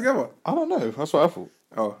actually back together? I don't know. That's what I thought.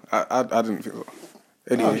 Oh, I didn't think so.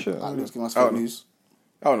 Anyway, Oh, shit. I was giving us Oh, fake no. news.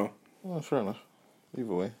 I don't know. Oh, fair enough.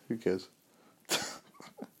 Either way, who cares?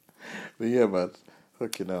 But yeah, man.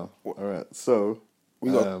 Okay, now. All right. So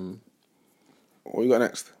We got- What you got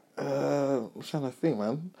next? I'm trying to think,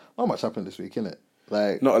 man. Not much happened this week, innit?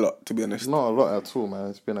 Like Not a lot, to be honest. not a lot at all, man.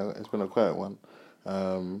 It's been a quiet one.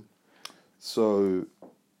 So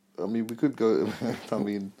I mean, we could go. I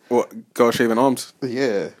mean, What? Girls shaving arms?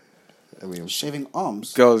 yeah. I mean, Shaving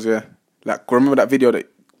arms. Girls, yeah. Like, remember that video that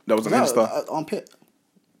was on Insta? Armpit.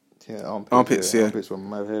 yeah, Armpits, yeah. Armpits were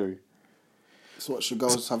mad hairy. So what should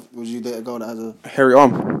girls have? Would you date a girl that has a? Hairy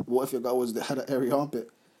arm. What if your girl had a hairy armpit?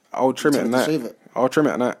 I'll trim it Tell at her to night. shave it. I'll trim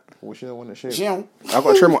it at night. What she don't want to shave? Jim. I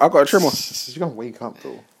got a trimmer. She's gonna wake up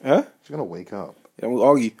though. Huh? She's gonna wake up. Yeah, we'll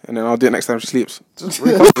argue, and then I'll do it next time she sleeps. Just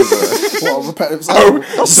break up with her. What a repetitive cycle.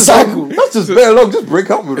 That's a cycle. That's just very long. Just break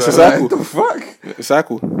up with It's her. a cycle. Like, the fuck? It's a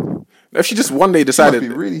cycle. If she just one day That'd decided, be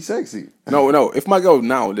really sexy. no. If my girl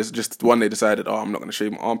now, this just one day decided, oh, I'm not gonna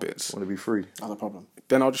shave my armpits, Want to be free? Not a problem.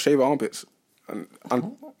 then I'll just shave her armpits. And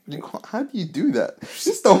You can't, how do you do that?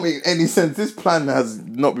 This don't make any sense. This plan has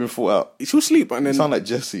not been thought out. she'll sleep, and You then sound like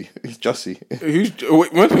Jesse. It's Jussie.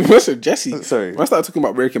 what's it, Jesse? Sorry. When I started talking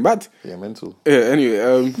about Breaking Bad. Yeah, mental. Yeah. Anyway,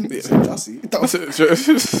 Jussie.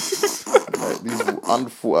 Like, these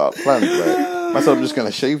unthought out plans. Like, myself, I'm just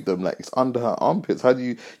gonna shave them. Like, it's under her armpits. How do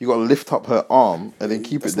you? You gotta lift up her arm and then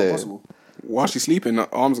keep That's it not there. possible. while she's sleeping,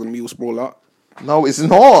 her arms gonna be all sprawled out. No, it's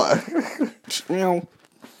not. Meow.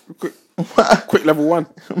 Quick level 1.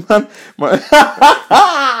 Man,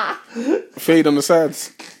 Fade on the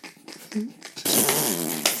sides.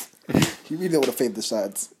 You really don't want to fade the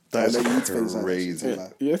sides. That's I know you need to fade the sides. crazy. Yeah.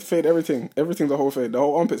 Like, You have to fade everything. Everything's the whole fade. The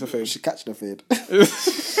whole armpits are fade. she catch the fade.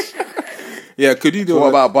 Yeah, could you do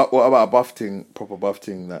what a about a buff thing? Proper buff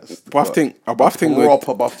thing. That's buff thing? A buff thing with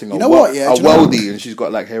Proper buff thing. You know what, yeah, A do you know what? weldy, and she's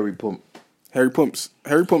got like hairy pump. hairy pumps.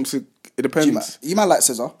 Hairy pumps, it depends. You might like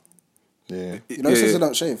Scissor. Yeah. You know Yeah. Scissor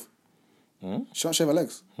don't shave. She don't shave her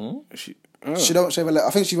legs. She, She don't shave her legs.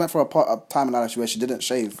 I think she went for a time in her life where she didn't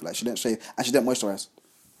shave. Like she didn't shave and she didn't moisturize.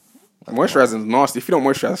 moisturizing is nasty. If you don't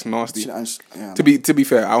moisturize, it's nasty. She don't, yeah, To be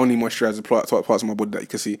fair, I only moisturize the parts of my body that you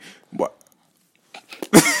can see. But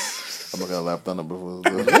I'm not gonna lie, I've done it before.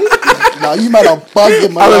 Nah, you might have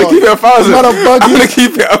bugging my I'm gonna lord. keep it 1,000. You might have bugged I'm gonna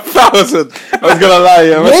keep it 1,000. I was gonna lie,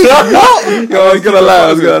 yeah. Wait, what?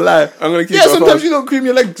 I was gonna lie. I'm gonna keep Yeah, it sometimes 1,000. you don't cream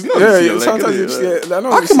your legs. No, Yeah, sometimes you just, I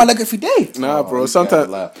know. I cream my leg every day. Nah, bro.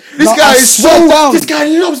 Sometimes. This No, guy I is swear so. down. This guy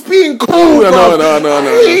loves being cool. No.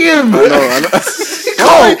 I hate him. I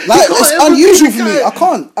know. Like it's unusual for me. I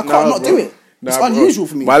can't not bro. do it. It's Nah, bro. unusual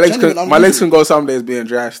for me. My legs Genuine my legs unusual. can go some days being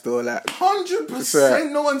dry still. Like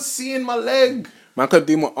 100%. No one's seeing my leg. man, I could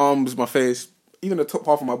do my arms, my face, even the top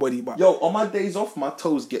half of my body. But Yo, on my days off, my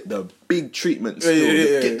toes get the big treatment still.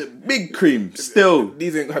 yeah. They get the big cream still.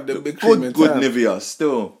 these ain't had the big cream Good, in good time. Nivea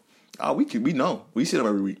still. We know. We see them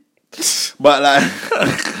every week. But like,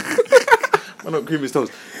 I don't cream his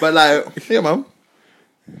toes. But like, yeah, man.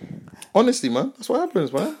 Honestly, man, that's what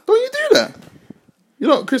happens, man. Don't you do that? You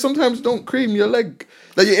don't. Sometimes don't cream your leg.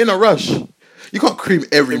 Like you're in a rush. You can't cream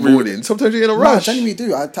every morning. Sometimes you're in a No, I rush. genuinely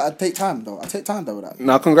do. I take time though. I take time though with that.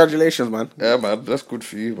 Nah, congratulations, man. Yeah, man, that's good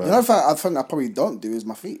for you, man. The other thing I think I probably don't do is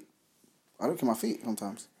my feet. I don't cream my feet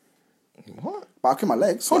sometimes. What? But I cream my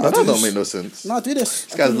legs. Hold I on, do that don't this. make no sense. No, I do this.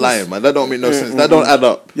 This guy's lying, man. That don't make no sense. That don't add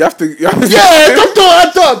up. You have to. Yeah,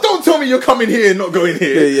 don't tell me you're coming here and not going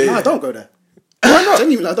here. No, I don't go there. Why not?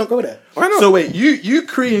 Genuinely, I don't go there. Why not? So wait, you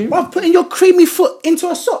cream. Well, putting your creamy foot into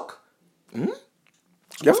a sock. You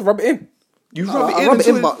have to rub it in. You No, rub it I in. rub it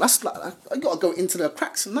until in, but that's like I gotta go into the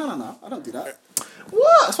cracks. No, I don't do that.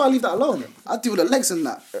 What? That's why I leave that alone. I do the legs and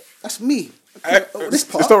that. That's me. This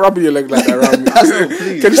part. Stop rubbing your leg like that around me. That's not,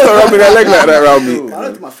 please. Can you stop rubbing that leg like that around me? I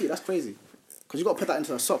don't do my feet. That's crazy. Because you gotta put that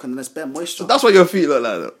into a sock and then there's bare moisture. That's why your feet look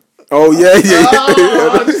like that. Oh yeah.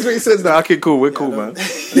 Ah, this makes sense now. Okay, cool. We're cool, man. At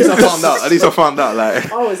least I found out. Like,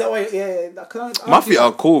 Oh, is that why? Yeah. I my don't feet do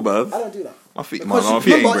are that. cool, man. I don't do that. My feet, Because man. My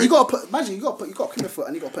feet ain't remember, great. you gotta put. Imagine you gotta cream your foot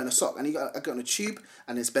and you gotta put in a sock and you gotta go on a tube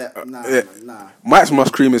and it's bare. Nah, Yeah. nah. Max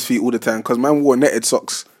must cream his feet all the time because man wore netted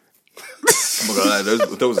socks. Oh my god,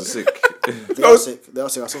 like, those are sick. They are sick. I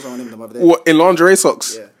saw someone in them over there. What, in lingerie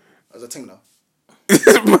socks? Yeah, that's a thing though.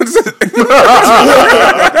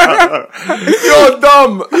 You're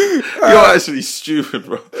dumb. You're actually stupid,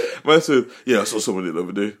 bro. Man said, yeah, I saw someone the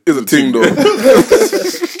other day. It's a ting though.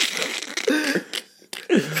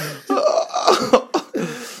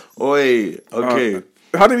 Oi, okay.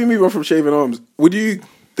 How did we move on from shaving arms? Would you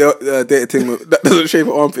date a ting that doesn't shave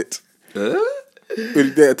her armpits? Would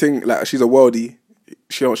you date a ting like she's a worldie,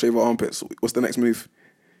 she don't shave her armpits? What's the next move?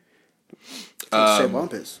 Shave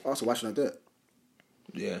armpits. Also, why should I do it?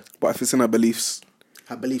 Yeah. But if it's in her beliefs,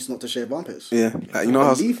 Her beliefs not to shave armpits. yeah, like you know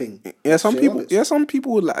how Believing. yeah, some Shave people, armpits. yeah, some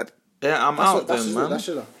people would like. Yeah, I'm That's out what, that's then, it. man.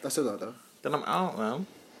 That's it though. Then I'm out, man.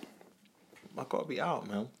 I gotta be out,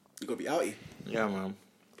 man. You gotta be outy. Yeah, man.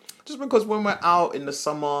 Just because when we're out in the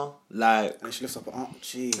summer, like, And she lifts up her arm.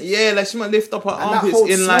 Jeez. yeah, like she might lift up her that armpits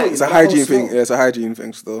holds in like. smell. It's a That hygiene whole thing. smell. Yeah, it's a hygiene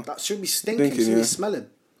thing still. That should be stinking. Thinking, Should yeah. be smelling.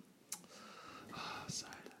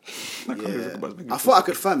 Yeah. I thought I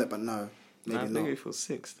could firm it, but no. Maybe I think not. it feels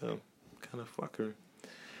sick still. Kind of fuckery.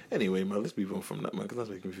 Anyway, man, let's move on from that, man, because that's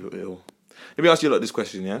making me feel ill. Let me ask you lot this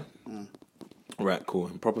question, yeah? Right, cool.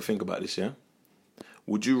 And proper think about this, yeah?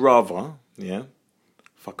 Would you rather, yeah,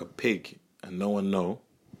 fuck a pig and no one know,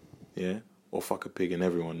 yeah, or fuck a pig and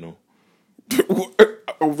everyone know?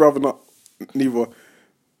 I would rather not. Neither.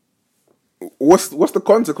 What's the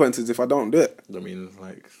consequences if I don't do it? I mean,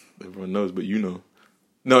 like, everyone knows, but you know.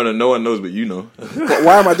 No one knows, but you know. But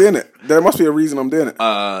why am I doing it? There must be a reason I'm doing it.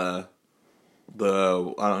 I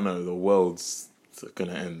don't know, the world's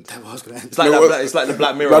gonna end. That was gonna end. It's like it's like the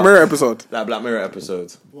Black Mirror. Black Mirror episode. That Black Mirror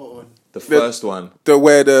episode. What one? The first one.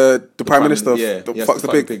 Where the Prime Minister he has to fucks the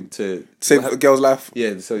fuck pig to save the girl's life.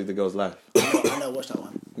 Yeah, to save the girl's life. I never watched that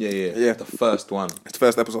one. Yeah. The first one. It's the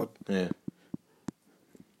first episode. Yeah.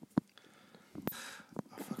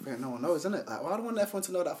 Fuck, no one knows, isn't it? Like, why do I want everyone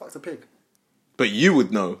to know that I fucked a pig? But you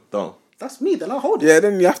would know, though. That's me. Then I'll hold it. Yeah,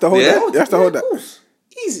 then you have to hold Yeah? that. You have to hold Of that. course.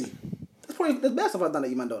 Easy. That's probably the best I've done that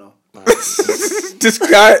you man don't know. This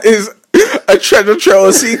guy is a treasure trove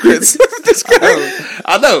of secrets. This guy.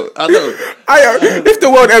 I know. If the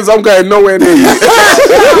world ends, I'm going nowhere near you.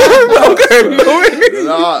 I'm going nowhere near you.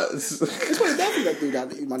 Nah, It's probably definitely that do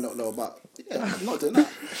that you man don't know, but yeah, I'm not doing that.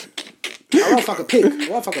 I'd rather fuck a pig. I'd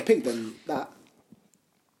rather fuck a pig than that.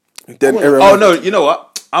 Then oh, no, you know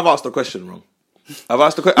what? I've asked the question wrong. I've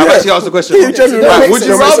actually asked the question wrong. genuinely Right, makes would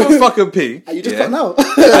you sense. rather fuck a pig? You just cut now.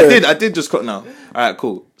 I did just cut now. Alright,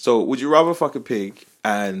 cool. So, would you rather fuck a pig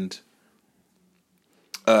and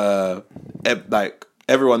like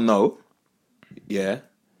everyone know? Yeah.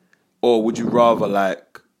 Or would you rather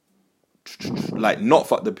like not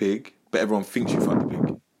fuck the pig, but everyone thinks you fucked the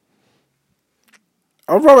pig?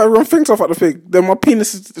 I'd rather everyone thinks I fucked the pig. Then my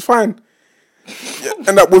penis is fine.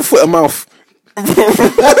 End up with foot and mouth. End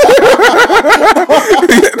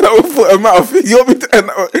up with foot and mouth. You want me to end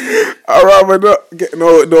up? I'd rather not get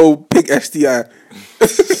no pig STI.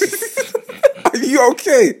 Are you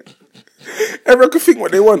okay? Everyone can think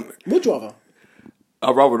what they want. Would you rather?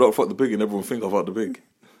 I'd rather not fuck the pig and everyone think I fucked the pig.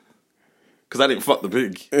 Because I didn't fuck the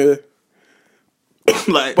pig. Yeah.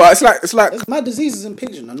 Like, But it's like There's mad diseases in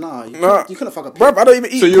pigeon, and you couldn't fuck a pig. bruv, I don't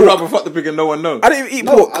even eat so you'd pork. rather fuck the pig and no one knows? I don't even eat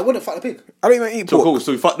No, pork. I wouldn't fuck the pig. I don't even eat So pork. cool.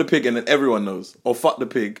 So you fuck the pig and then everyone knows, or fuck the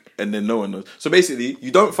pig and then no one knows. So basically,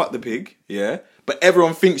 you don't fuck the pig, yeah, but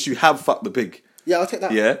everyone thinks you have fucked the pig, Yeah, I'll take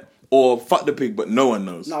that. yeah, or fuck the pig but no one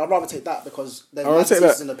knows. No, I'd rather take that because there's I'll mad take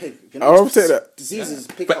diseases that. in the pig. You I'll take that. Diseases.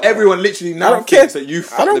 Pig But out. everyone literally I now don't thinks care. that you I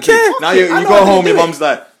fucked don't the pig. care. Now you I know go I didn't home, do your it. mum's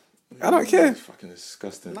like, I don't care. fucking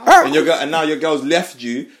disgusting. Alright, And now your girl's left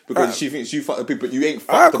you because she thinks you fucked the pig, but you ain't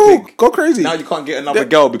fucked Alright, the cool. pig. Go crazy. Now you can't get another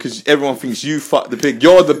girl because everyone thinks you fucked the pig.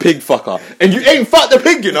 You're the pig fucker, and you ain't fucked the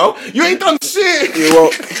pig. You know, you ain't done shit. Yeah,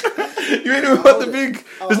 well, You ain't even fucked the pig.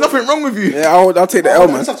 There's nothing wrong with you. yeah, I'll take the I L,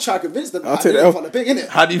 man. just have to try to convince them. I'll I take didn't the L. fuck the pig, innit?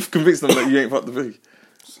 How do you convince them that you ain't fucked the pig?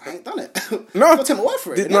 I ain't done it. No, I'll take my word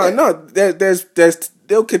for it. innit? no. There's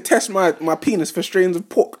they'll could test my penis for strains of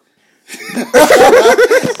pork.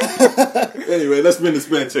 Anyway, let's win the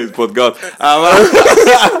Spare Change podcast.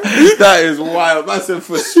 That is wild. Man said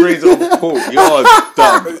for strains of pork. You're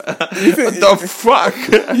dumb. What the fuck?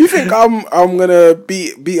 You think I'm gonna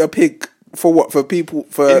beat a pig for what? For people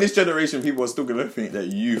for? In this generation, people are still gonna think that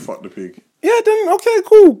you fucked the pig. Yeah, then okay,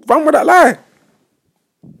 cool. Run with that lie.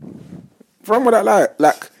 Run with that lie.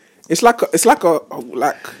 Like it's like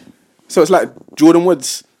so it's like Jordan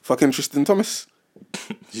Woods fucking Tristan Thomas.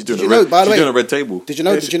 She's doing Did you know, by the way- doing a red table. Did you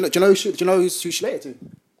know? Do you know who she related to?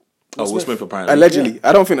 Oh, Will Smith apparently. Allegedly,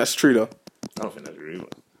 I don't think that's true though. I don't think that's real.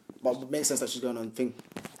 But it makes sense that she's going on thing.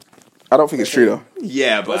 I don't think it's true though.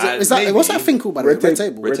 Yeah, but Is that what's that thing called by the way? Red Red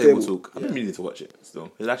Table. Table. Red Red Table Table. Talk. I've been meaning to watch it.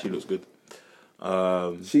 Still, it actually looks good.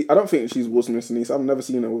 I don't think she's Will Smith's niece. I've never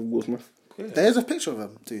seen her with Will Smith. There's a picture of her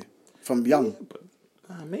too, from young.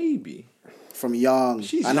 Maybe. From young,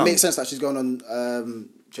 She's and young. it makes sense that she's going on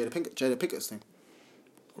Jada Pickett's thing.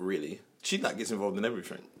 Really? She gets involved in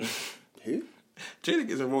everything. Who? Jada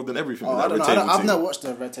gets involved in everything. Oh, with I that don't Red know. Table I've thing. never watched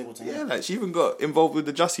the Red Table thing. Yeah, like she even got involved with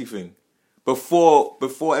the Jussie thing. Before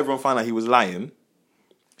everyone found out he was lying,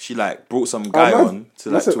 she like brought some guy on to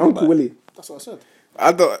like that's talk Uncle about. Willie. That's what I said.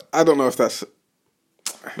 I don't know if that's.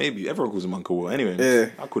 Maybe everyone calls him Uncle Will. Anyway, Yeah.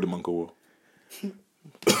 I called him Uncle Will.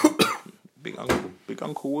 Big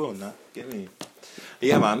Uncle Will, nah. Get me.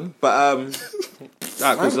 Yeah, man. But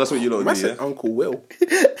alright, cool, so that's what you lot I do, said yeah. Uncle Will.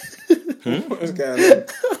 What is going on?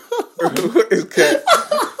 What is going?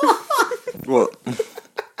 What?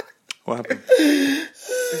 What happened?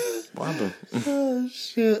 What happened? Oh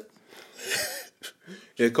shit!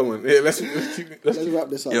 Yeah, come on. Yeah, let's Let's wrap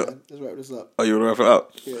this up. Yeah. Man. Let's wrap this up. Oh, you wanna wrap it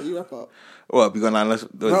up? Yeah, you wrap up. What? We got nine less.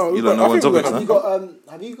 No, You I don't know think one we've topic, got- huh?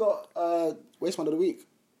 Have you got Waste Man of the Week?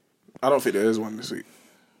 I don't think there is one this week.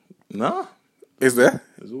 Nah. Is there?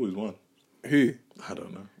 There's always one. Who? I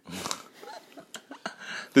don't know.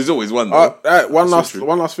 There's always one though. One That's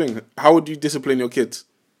last true. thing. How would you discipline your kids?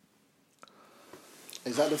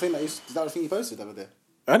 Is that the thing you posted the other day?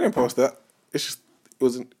 I didn't post that. It's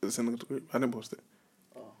in the group. I didn't post it.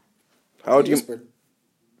 How do you?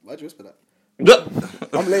 Why'd you whisper that?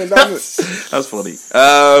 I'm laying down. That's funny.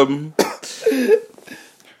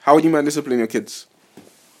 How would you man discipline your kids?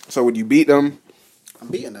 So would you beat them? I'm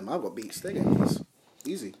beating them. I've got beats. They're getting beats.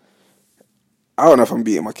 Easy. I don't know if I'm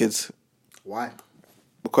beating my kids Why?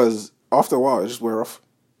 because after a while it just wear off.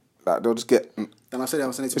 Like they'll just get. Then I said I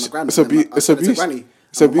was sending it to my grandma. It's abuse. It's abuse.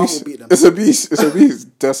 It's abuse. Beat them. It's abuse. It's abuse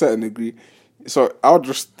to a certain degree. So I'll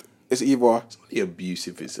just. It's either The abuse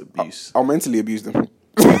if it's abuse. I'll mentally abuse them.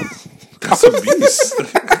 That's abuse.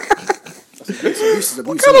 Abuse is abuse.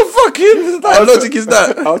 What kind of fucking logic is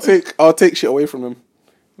that? I'll take shit away from them.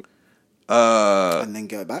 And then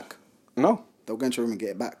get it back. No. They'll go into your room and get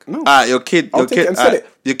it back. No. Your kid, I'll take it and sell it.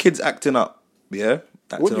 your kid's acting up. Yeah,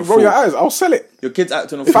 acting What a you fool. roll your eyes? I'll sell it. Your kid's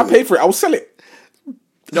acting a If fool. I paid for it, I'll sell it.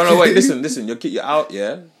 No, wait, listen. You're out,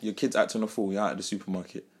 yeah? Your kid's acting a fool. You're out at the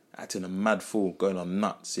supermarket. Acting a mad fool. Going on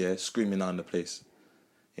nuts, yeah? Screaming around the place.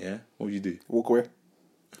 Yeah? What do you do? Walk away.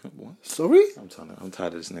 What? Sorry? I'm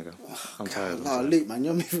tired of this nigga. I'm tired of this. Nah, Luke, man,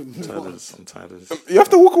 you're moving. I'm tired of this. You have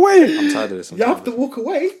to walk away. I'm tired of this. You have to walk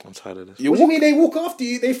away. I'm tired of this. What do you mean they walk after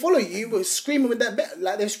you? They follow you, but screaming with that bit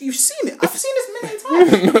like you've seen it. I've seen this many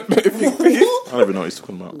times. I don't even know what he's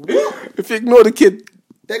talking about. If you ignore the kid,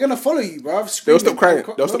 They're gonna follow you, bro. they'll stop crying.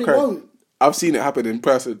 No, They'll stop they crying. won't. I've seen it happen in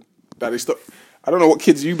person. That they stop. I don't know what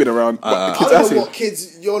kids you've been around. But the I kids don't I've know seen. what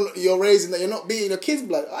kids you're raising that you're not beating your kids.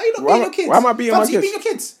 Like, are you not Why beating am I- your kids? why am I beating my Fancy you kids? beating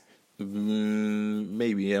your kids?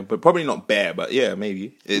 Maybe, yeah, but probably not bare. But yeah,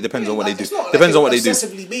 maybe it depends on what they do. It's not Depends like on what they do.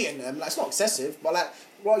 excessively beating them. Like, it's not excessive, but like,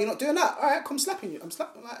 well, you're not doing that. All right, come slapping you. I'm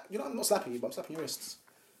slapping. Like, I'm not slapping you, but I'm slapping your wrists.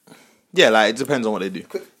 Yeah, like it depends on what they do.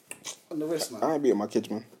 Quick on the wrist, man. I ain't beating my kids,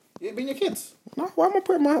 man. You ain't beating your kids. No, why am I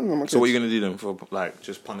putting my hands on my kids? So what are you gonna do then for like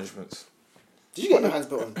just punishments? Did you get your hands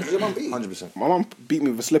put on? Did your mum beat you? 100%. My mum beat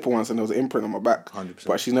me with a slipper once, and there was an imprint on my back. 100%.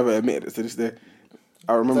 But she's never admitted it to this day. I Is that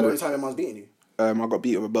the remember. only time your mum's beating you? I got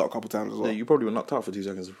beat with a belt a couple times as well. Yeah, you probably were knocked out for 2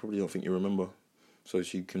 seconds. I probably don't think you remember. So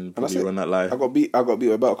she can And that's probably it. run that lie. I got beat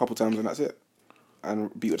with a belt a couple times, and that's it. And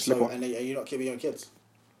beat with a slipper. So, and you're not beating your kids?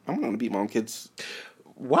 I'm not gonna beat my own kids.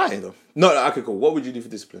 Why though? No, okay, cool. What would you do for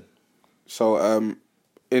discipline? So,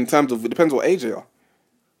 in terms of, it depends what age they are.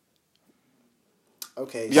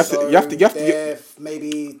 Okay, You have to- they're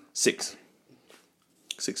maybe 6.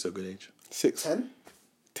 6 is a good age. 6, 10.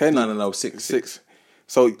 10, No, 6. 6.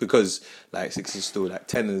 So, Because like 6 is still like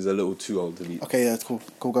 10 is a little too old to be. Okay, yeah, cool.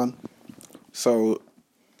 Cool gun. so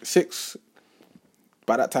 6.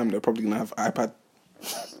 By that time, they're probably gonna have iPad.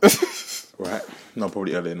 Right? No,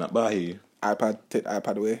 probably earlier than that. But I hear you. Take the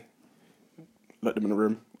iPad away. Let them in the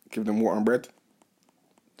room. Give them water and bread.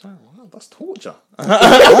 Wow, that's torture.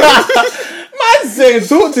 Man saying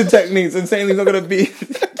torture techniques and saying he's not gonna beat.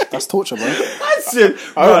 That's torture, bro. Man said,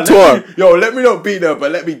 I'm let me not beat them,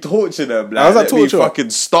 but let me torture them. Like, How's that let torture? me fucking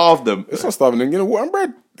starve them. It's not starving them. Give them water and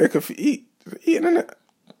bread. They can eat. Eating, innit?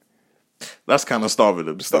 That's kind of starving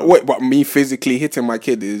them. So, wait, but me physically hitting my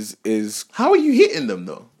kid is How are you hitting them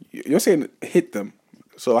though? you're saying hit them.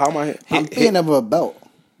 So how am I hit? I'm beating them with a belt.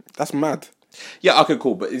 That's mad. Yeah, okay,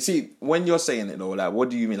 cool. But you see, when you're saying it though, like, what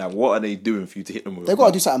do you mean? Like, what are they doing for you to hit them with? They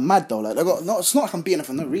gotta do something mad though. Like it's not like I'm beating them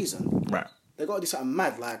for no reason. Right. They gotta do something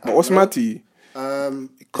mad. Like, But what's mad to you? If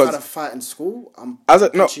I had a fight in school, I'm As a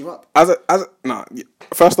no, punch you up, as a no.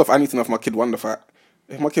 First off, I need to know if my kid won the fight.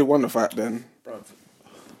 If my kid won the fight, then bro.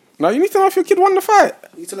 no, you need to know if your kid won the fight.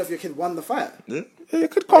 You need to know if your kid won the fight. Yeah. Yeah, you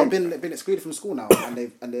could They've come. been excluded from school now, and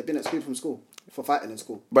they've been excluded from school for fighting in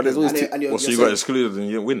school. But there's always Well, so you got excluded and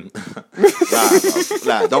you didn't win.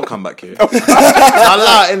 Like, don't come back here. Allow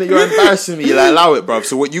it, innit? You're embarrassing me. Like, allow it, bruv.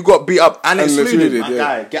 So what? You got beat up and excluded. My yeah.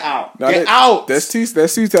 guy, get out. No, Get out. There's two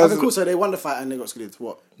Okay, types. cool. So they won the fight and they got excluded.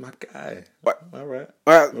 What? My guy. What? All right.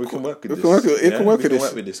 Alright, We can work with we this. can work with- Yeah, we can work we with can this.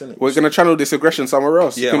 work with this, innit? We're gonna channel this aggression somewhere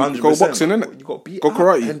else. Yeah, You can 100%. go boxing, innit? You got beat Go up,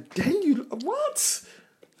 karate. and then you what?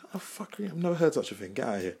 Oh fuck! I've never heard such a thing. Get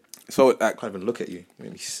out of here. So, I can't even look at you. You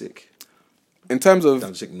make me sick. in terms of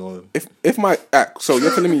Don't just ignore them. if my so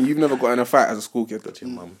you're telling me you've never got in a fight as a school kid? Your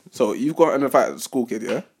mum. So you've got in a fight as a school kid,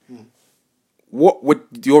 yeah? What would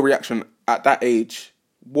your reaction at that age?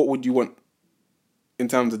 What would you want in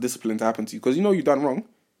terms of discipline to happen to you? Because you know you've done wrong.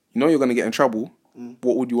 You know you're gonna get in trouble.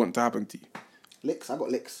 What would you want to happen to you? Licks. I got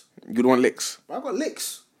licks. You'd want licks. Bro, I got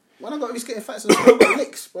licks. When I got these getting fights in school, I got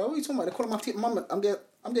licks. Bro, what are you talking about? They're calling my team mum. I'm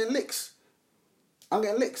getting licks. I'm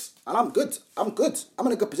getting licks, and I'm good. I'm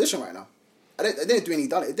in a good position right now. It didn't do any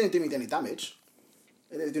damage. It didn't do me any damage.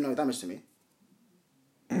 It didn't do no damage to me.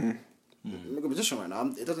 I'm in a good position right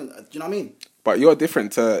now. It doesn't. Do you know what I mean? But you're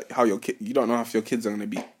different to how your kid. You don't know if your kids are gonna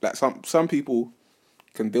be like some people.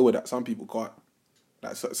 can deal with that. Some people can't.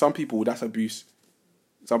 Like some people, that's abuse.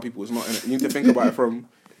 Some people, it's not. Innit? You need to think about it from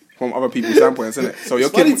other people's standpoints, innit? So your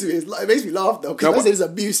It's funny kid, to me. It makes me laugh though, because No, I say it's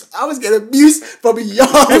abuse. I was getting abused from a young.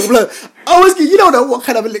 Like, I was getting, you don't know what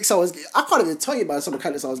kind of licks I was getting. I can't even tell you about some of the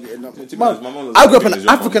kind of licks I was getting. To be Man, honest, my mum does I the grew up same in thing as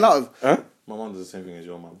your African mum. out of. huh? My mum does the same thing as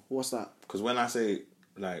your mum. What's that? Because when I say,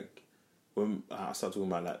 like, when I start talking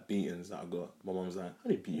about, like, beatings that I got, my mum's like, I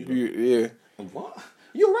didn't beat you. Yeah. I'm, what?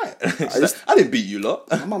 You're right. She's like, I didn't beat you,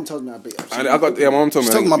 lot. My mum tells me I beat her. I got my mom told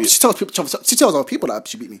me. She tells people. She tells other people that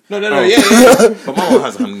she beat me. No, Oh. yeah. But my mum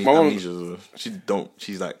has amnesia.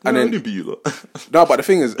 She's like, And then- I didn't beat you, lot. No, but the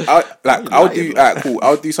thing is, I'll do. lying, Alright, cool.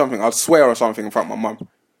 I'll do something. I'll swear or something in front of my mum.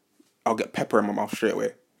 I'll get pepper in my mouth straight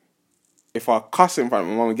away. If I cuss in front of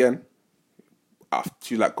my mum again,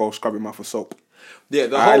 she's like, go scrub your mouth with soap. Yeah,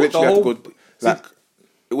 I literally have to go. Like,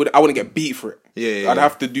 I wouldn't get beat for it. Yeah. I'd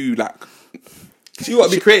have to do like. So you got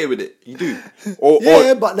to be creative with it. You do.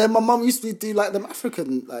 Yeah, but then my mum used to do like them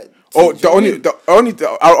African like. Or things, the you know what I only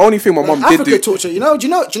mean? only thing my mum did Africa do. torture. You know. Do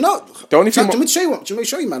you know? The only thing Do you want me to show you one? Do you want me to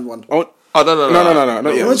show you man one? Oh, Oh, no,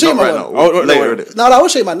 not yet. Wanna show you Not right my now. one? Oh, Later. no, innit? No, I will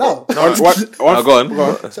show you man now. Go on.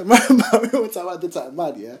 So my one time I did something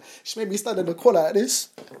mad, yeah. She made me stand in the corner like this.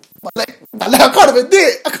 Like, I can't even do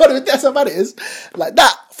it. That's how bad it is. Like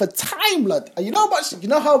that for time, lad. And you know how much that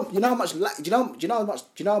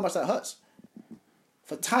hurts?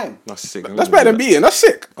 For time. That's sick. That's better than beating. That's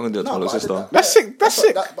sick. I'm going to do it to my No, little but I did sister. that. That's sick. That's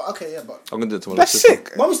sick. But okay, yeah, but I'm going to do it to my little That's sister.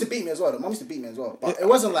 sick. Mum used to beat me as well. Mum used to beat me as well. But it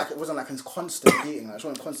wasn't like a constant beating. Like she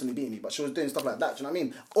wasn't constantly beating me, but she was doing stuff like that. Do you know what I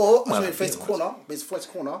mean? Or I was doing face to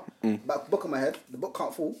corner, back book on my head. The book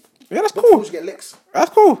can't fall. Yeah, that's Book cool. falls, you get licks. That's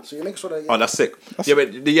cool. So you make sure that. Oh, that's sick. Yeah,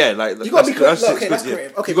 but yeah, like You gotta be creative. that's Okay, that's yeah.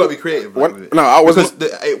 creative. Okay, you gotta cool. be creative. What? with it. No, I wasn't-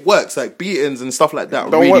 because it works. Like beatings and stuff like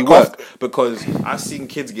that Don't really work work because I've seen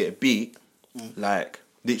kids get beat, like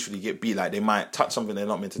literally get beat. Like they might touch something they're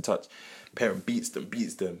not meant to touch. Parent beats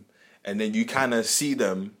them, and then you kind of see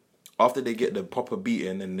them after they get the proper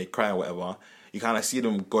beating and they cry or whatever. You kind of see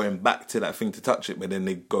them going back to that thing to touch it, but then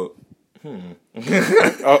they go. But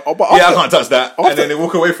Yeah, I can't touch that, and then they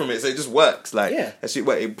walk away from it. So it just works. Like Yeah. that shit,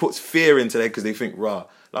 it puts fear into them because they think, "Rah,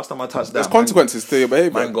 last time I touched that, There's consequences to your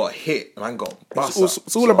behavior. Man got hit. Man got bust.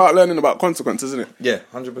 It's all about learning about consequences, isn't it? Yeah,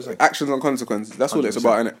 100%. Actions and consequences. That's all it's 100%.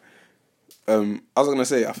 about, innit? I was gonna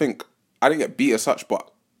say, I think I didn't get beat as such, but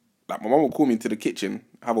like my mum would call me into the kitchen,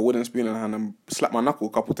 have a wooden spoon in her hand, and slap my knuckle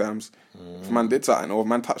a couple times. If man did something or if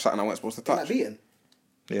man touched something I wasn't supposed to Ain't touch. that beating?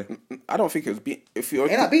 Yeah, I don't think it was beating. If you're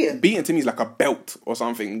Ain't that beating? beating to me is like a belt or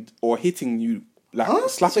something, or hitting you, like Huh? So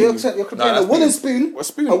slapping you're you. comparing that's a wooden beating. spoon, A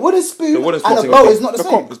spoon. a wooden spoon, The wooden and a spoon's bow a is not the The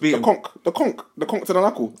same. conch, It's beating. the conch to the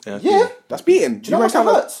knuckle. Yeah. That's beating. Do you know how much that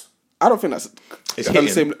hurts? I don't think that's. it's on the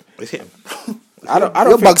hitting. same. It's hitting. I don't You're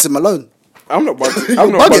think. bugs him alone. I'm not bugging. You're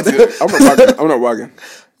I'm not bugging. bugging. I'm not bugging.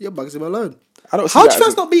 You're bugs him alone. I don't. See How do that you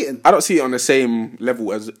as feel not beating? I don't see it on the same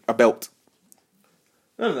level as a belt.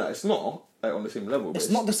 No, it's not like on the same level. It's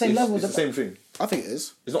not the same level It's as the a- same thing. I think it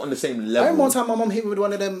is. It's not on the same I level. remember one time my mum hit me with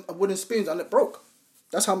one of them wooden spoons and it broke.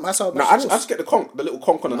 That's how. No, much I it just was. get the little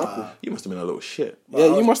conch on the knuckle. You must have been a little shit. Yeah,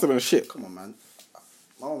 you must have been a shit. Come on, man.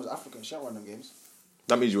 My mum was African. She had one of them games.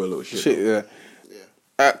 That means you were a little shit. Shit, yeah.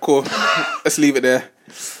 Alright, cool. Let's leave it there.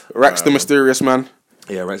 Rax the mysterious man,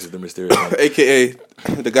 Yeah, Rex is the mysterious one. aka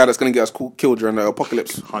the guy that's gonna get us killed during the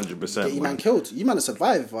apocalypse. 100%. Get you man killed. You man to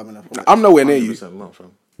survive if I'm in a. I'm nowhere near you. 100% not,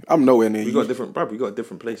 fam. I'm nowhere near We you. got a different, bruv. We got a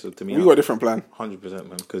different place to me. We got a different plan. 100%,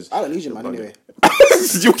 man. Because I don't need you, man. Anyway.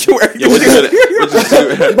 You kill Yeah, we're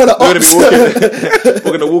Better gonna be walking.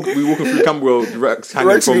 We're gonna be walking through Camberwell, Rex hanging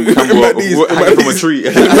Rex from in Camberwell, my knees, in my hanging from a knees. tree.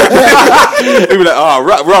 He'll be like,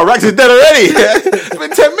 "Oh, Rex is dead already. It's been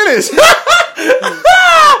 10 minutes."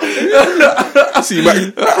 See,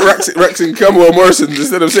 Rex and Camberwell Morrison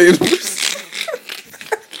instead of saying.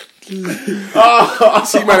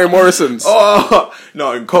 See, man, in Morrison's. Oh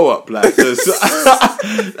no, in co-op, like, like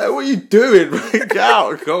what are you doing? Get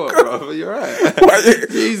out, co-op, bro. You're right.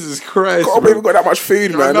 Jesus Christ, God, bro. we got that much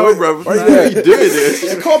food, man. I know, bro. Why Why you are you doing this?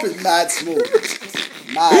 Yeah, the co-op is mad small.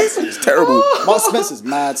 Mad small. It's terrible. Marks Spencer's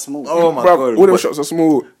mad small. Oh my Bruv, god, all them shops are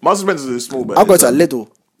small. Marks and Spencer's is small, but I'll go to a Lidl.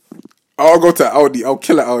 I'll go to Aldi. I'll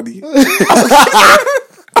kill at Aldi.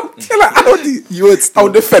 I'll kill at Aldi. You would still. I'll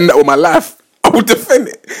defend that with my life. I will defend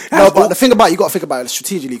it. No, but the thing about you got to think about it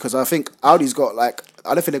strategically because I think Audi's got like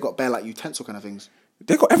I don't think they've got bare like utensil kind of things.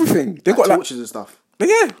 They got everything. They Like got like torches and stuff.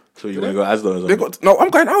 yeah. So you want to go Asda or something? They got no. I'm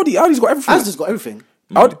going Aldi. Aldi's got everything. Asda's got everything.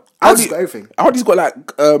 Aldi's got everything. Aldi's got like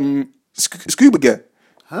scuba gear.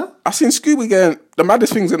 Huh? I've seen scuba gear. The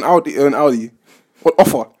maddest things in Aldi. What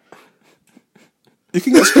offer? You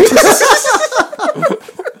can get scuba.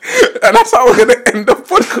 And that's how we're going to end the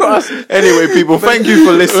podcast. Anyway, people, thank you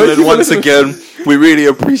for listening once again. We really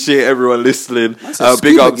appreciate everyone listening.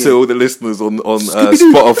 Big up to all the listeners on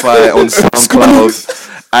Spotify, on SoundCloud,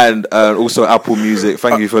 and also Apple Music.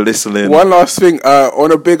 Thank you for listening. One last thing. I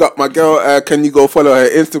want to big up my girl. Can you go follow her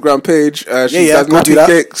Instagram page? She does nappy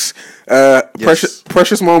cakes.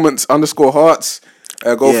 Precious Moments _hearts.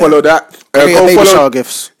 Go follow that. Go baby follow shower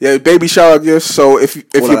gifts. Yeah, baby shower gifts. So if you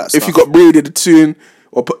got breeded soon,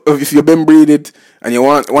 or if you've been breeded and you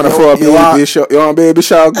want to throw a baby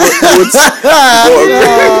shower goods,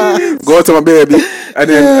 go to my baby. And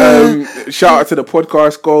then shout out to the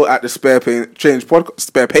podcast. Go at the Spare Change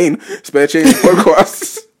podcast.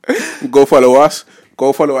 Go follow us.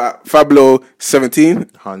 Go follow at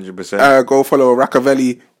Fablo17. 100%. Go follow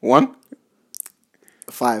Rackavelli 1.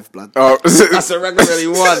 5 blood. That's a Rackavelli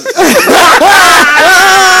 1.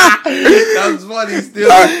 That's funny still.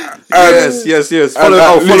 Yes.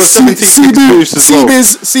 Follow 17 Boost as well.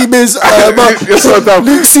 CBiz. You're so dumb.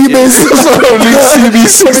 Luke CBiz. Luke CBiz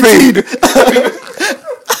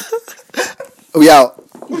 16. We out.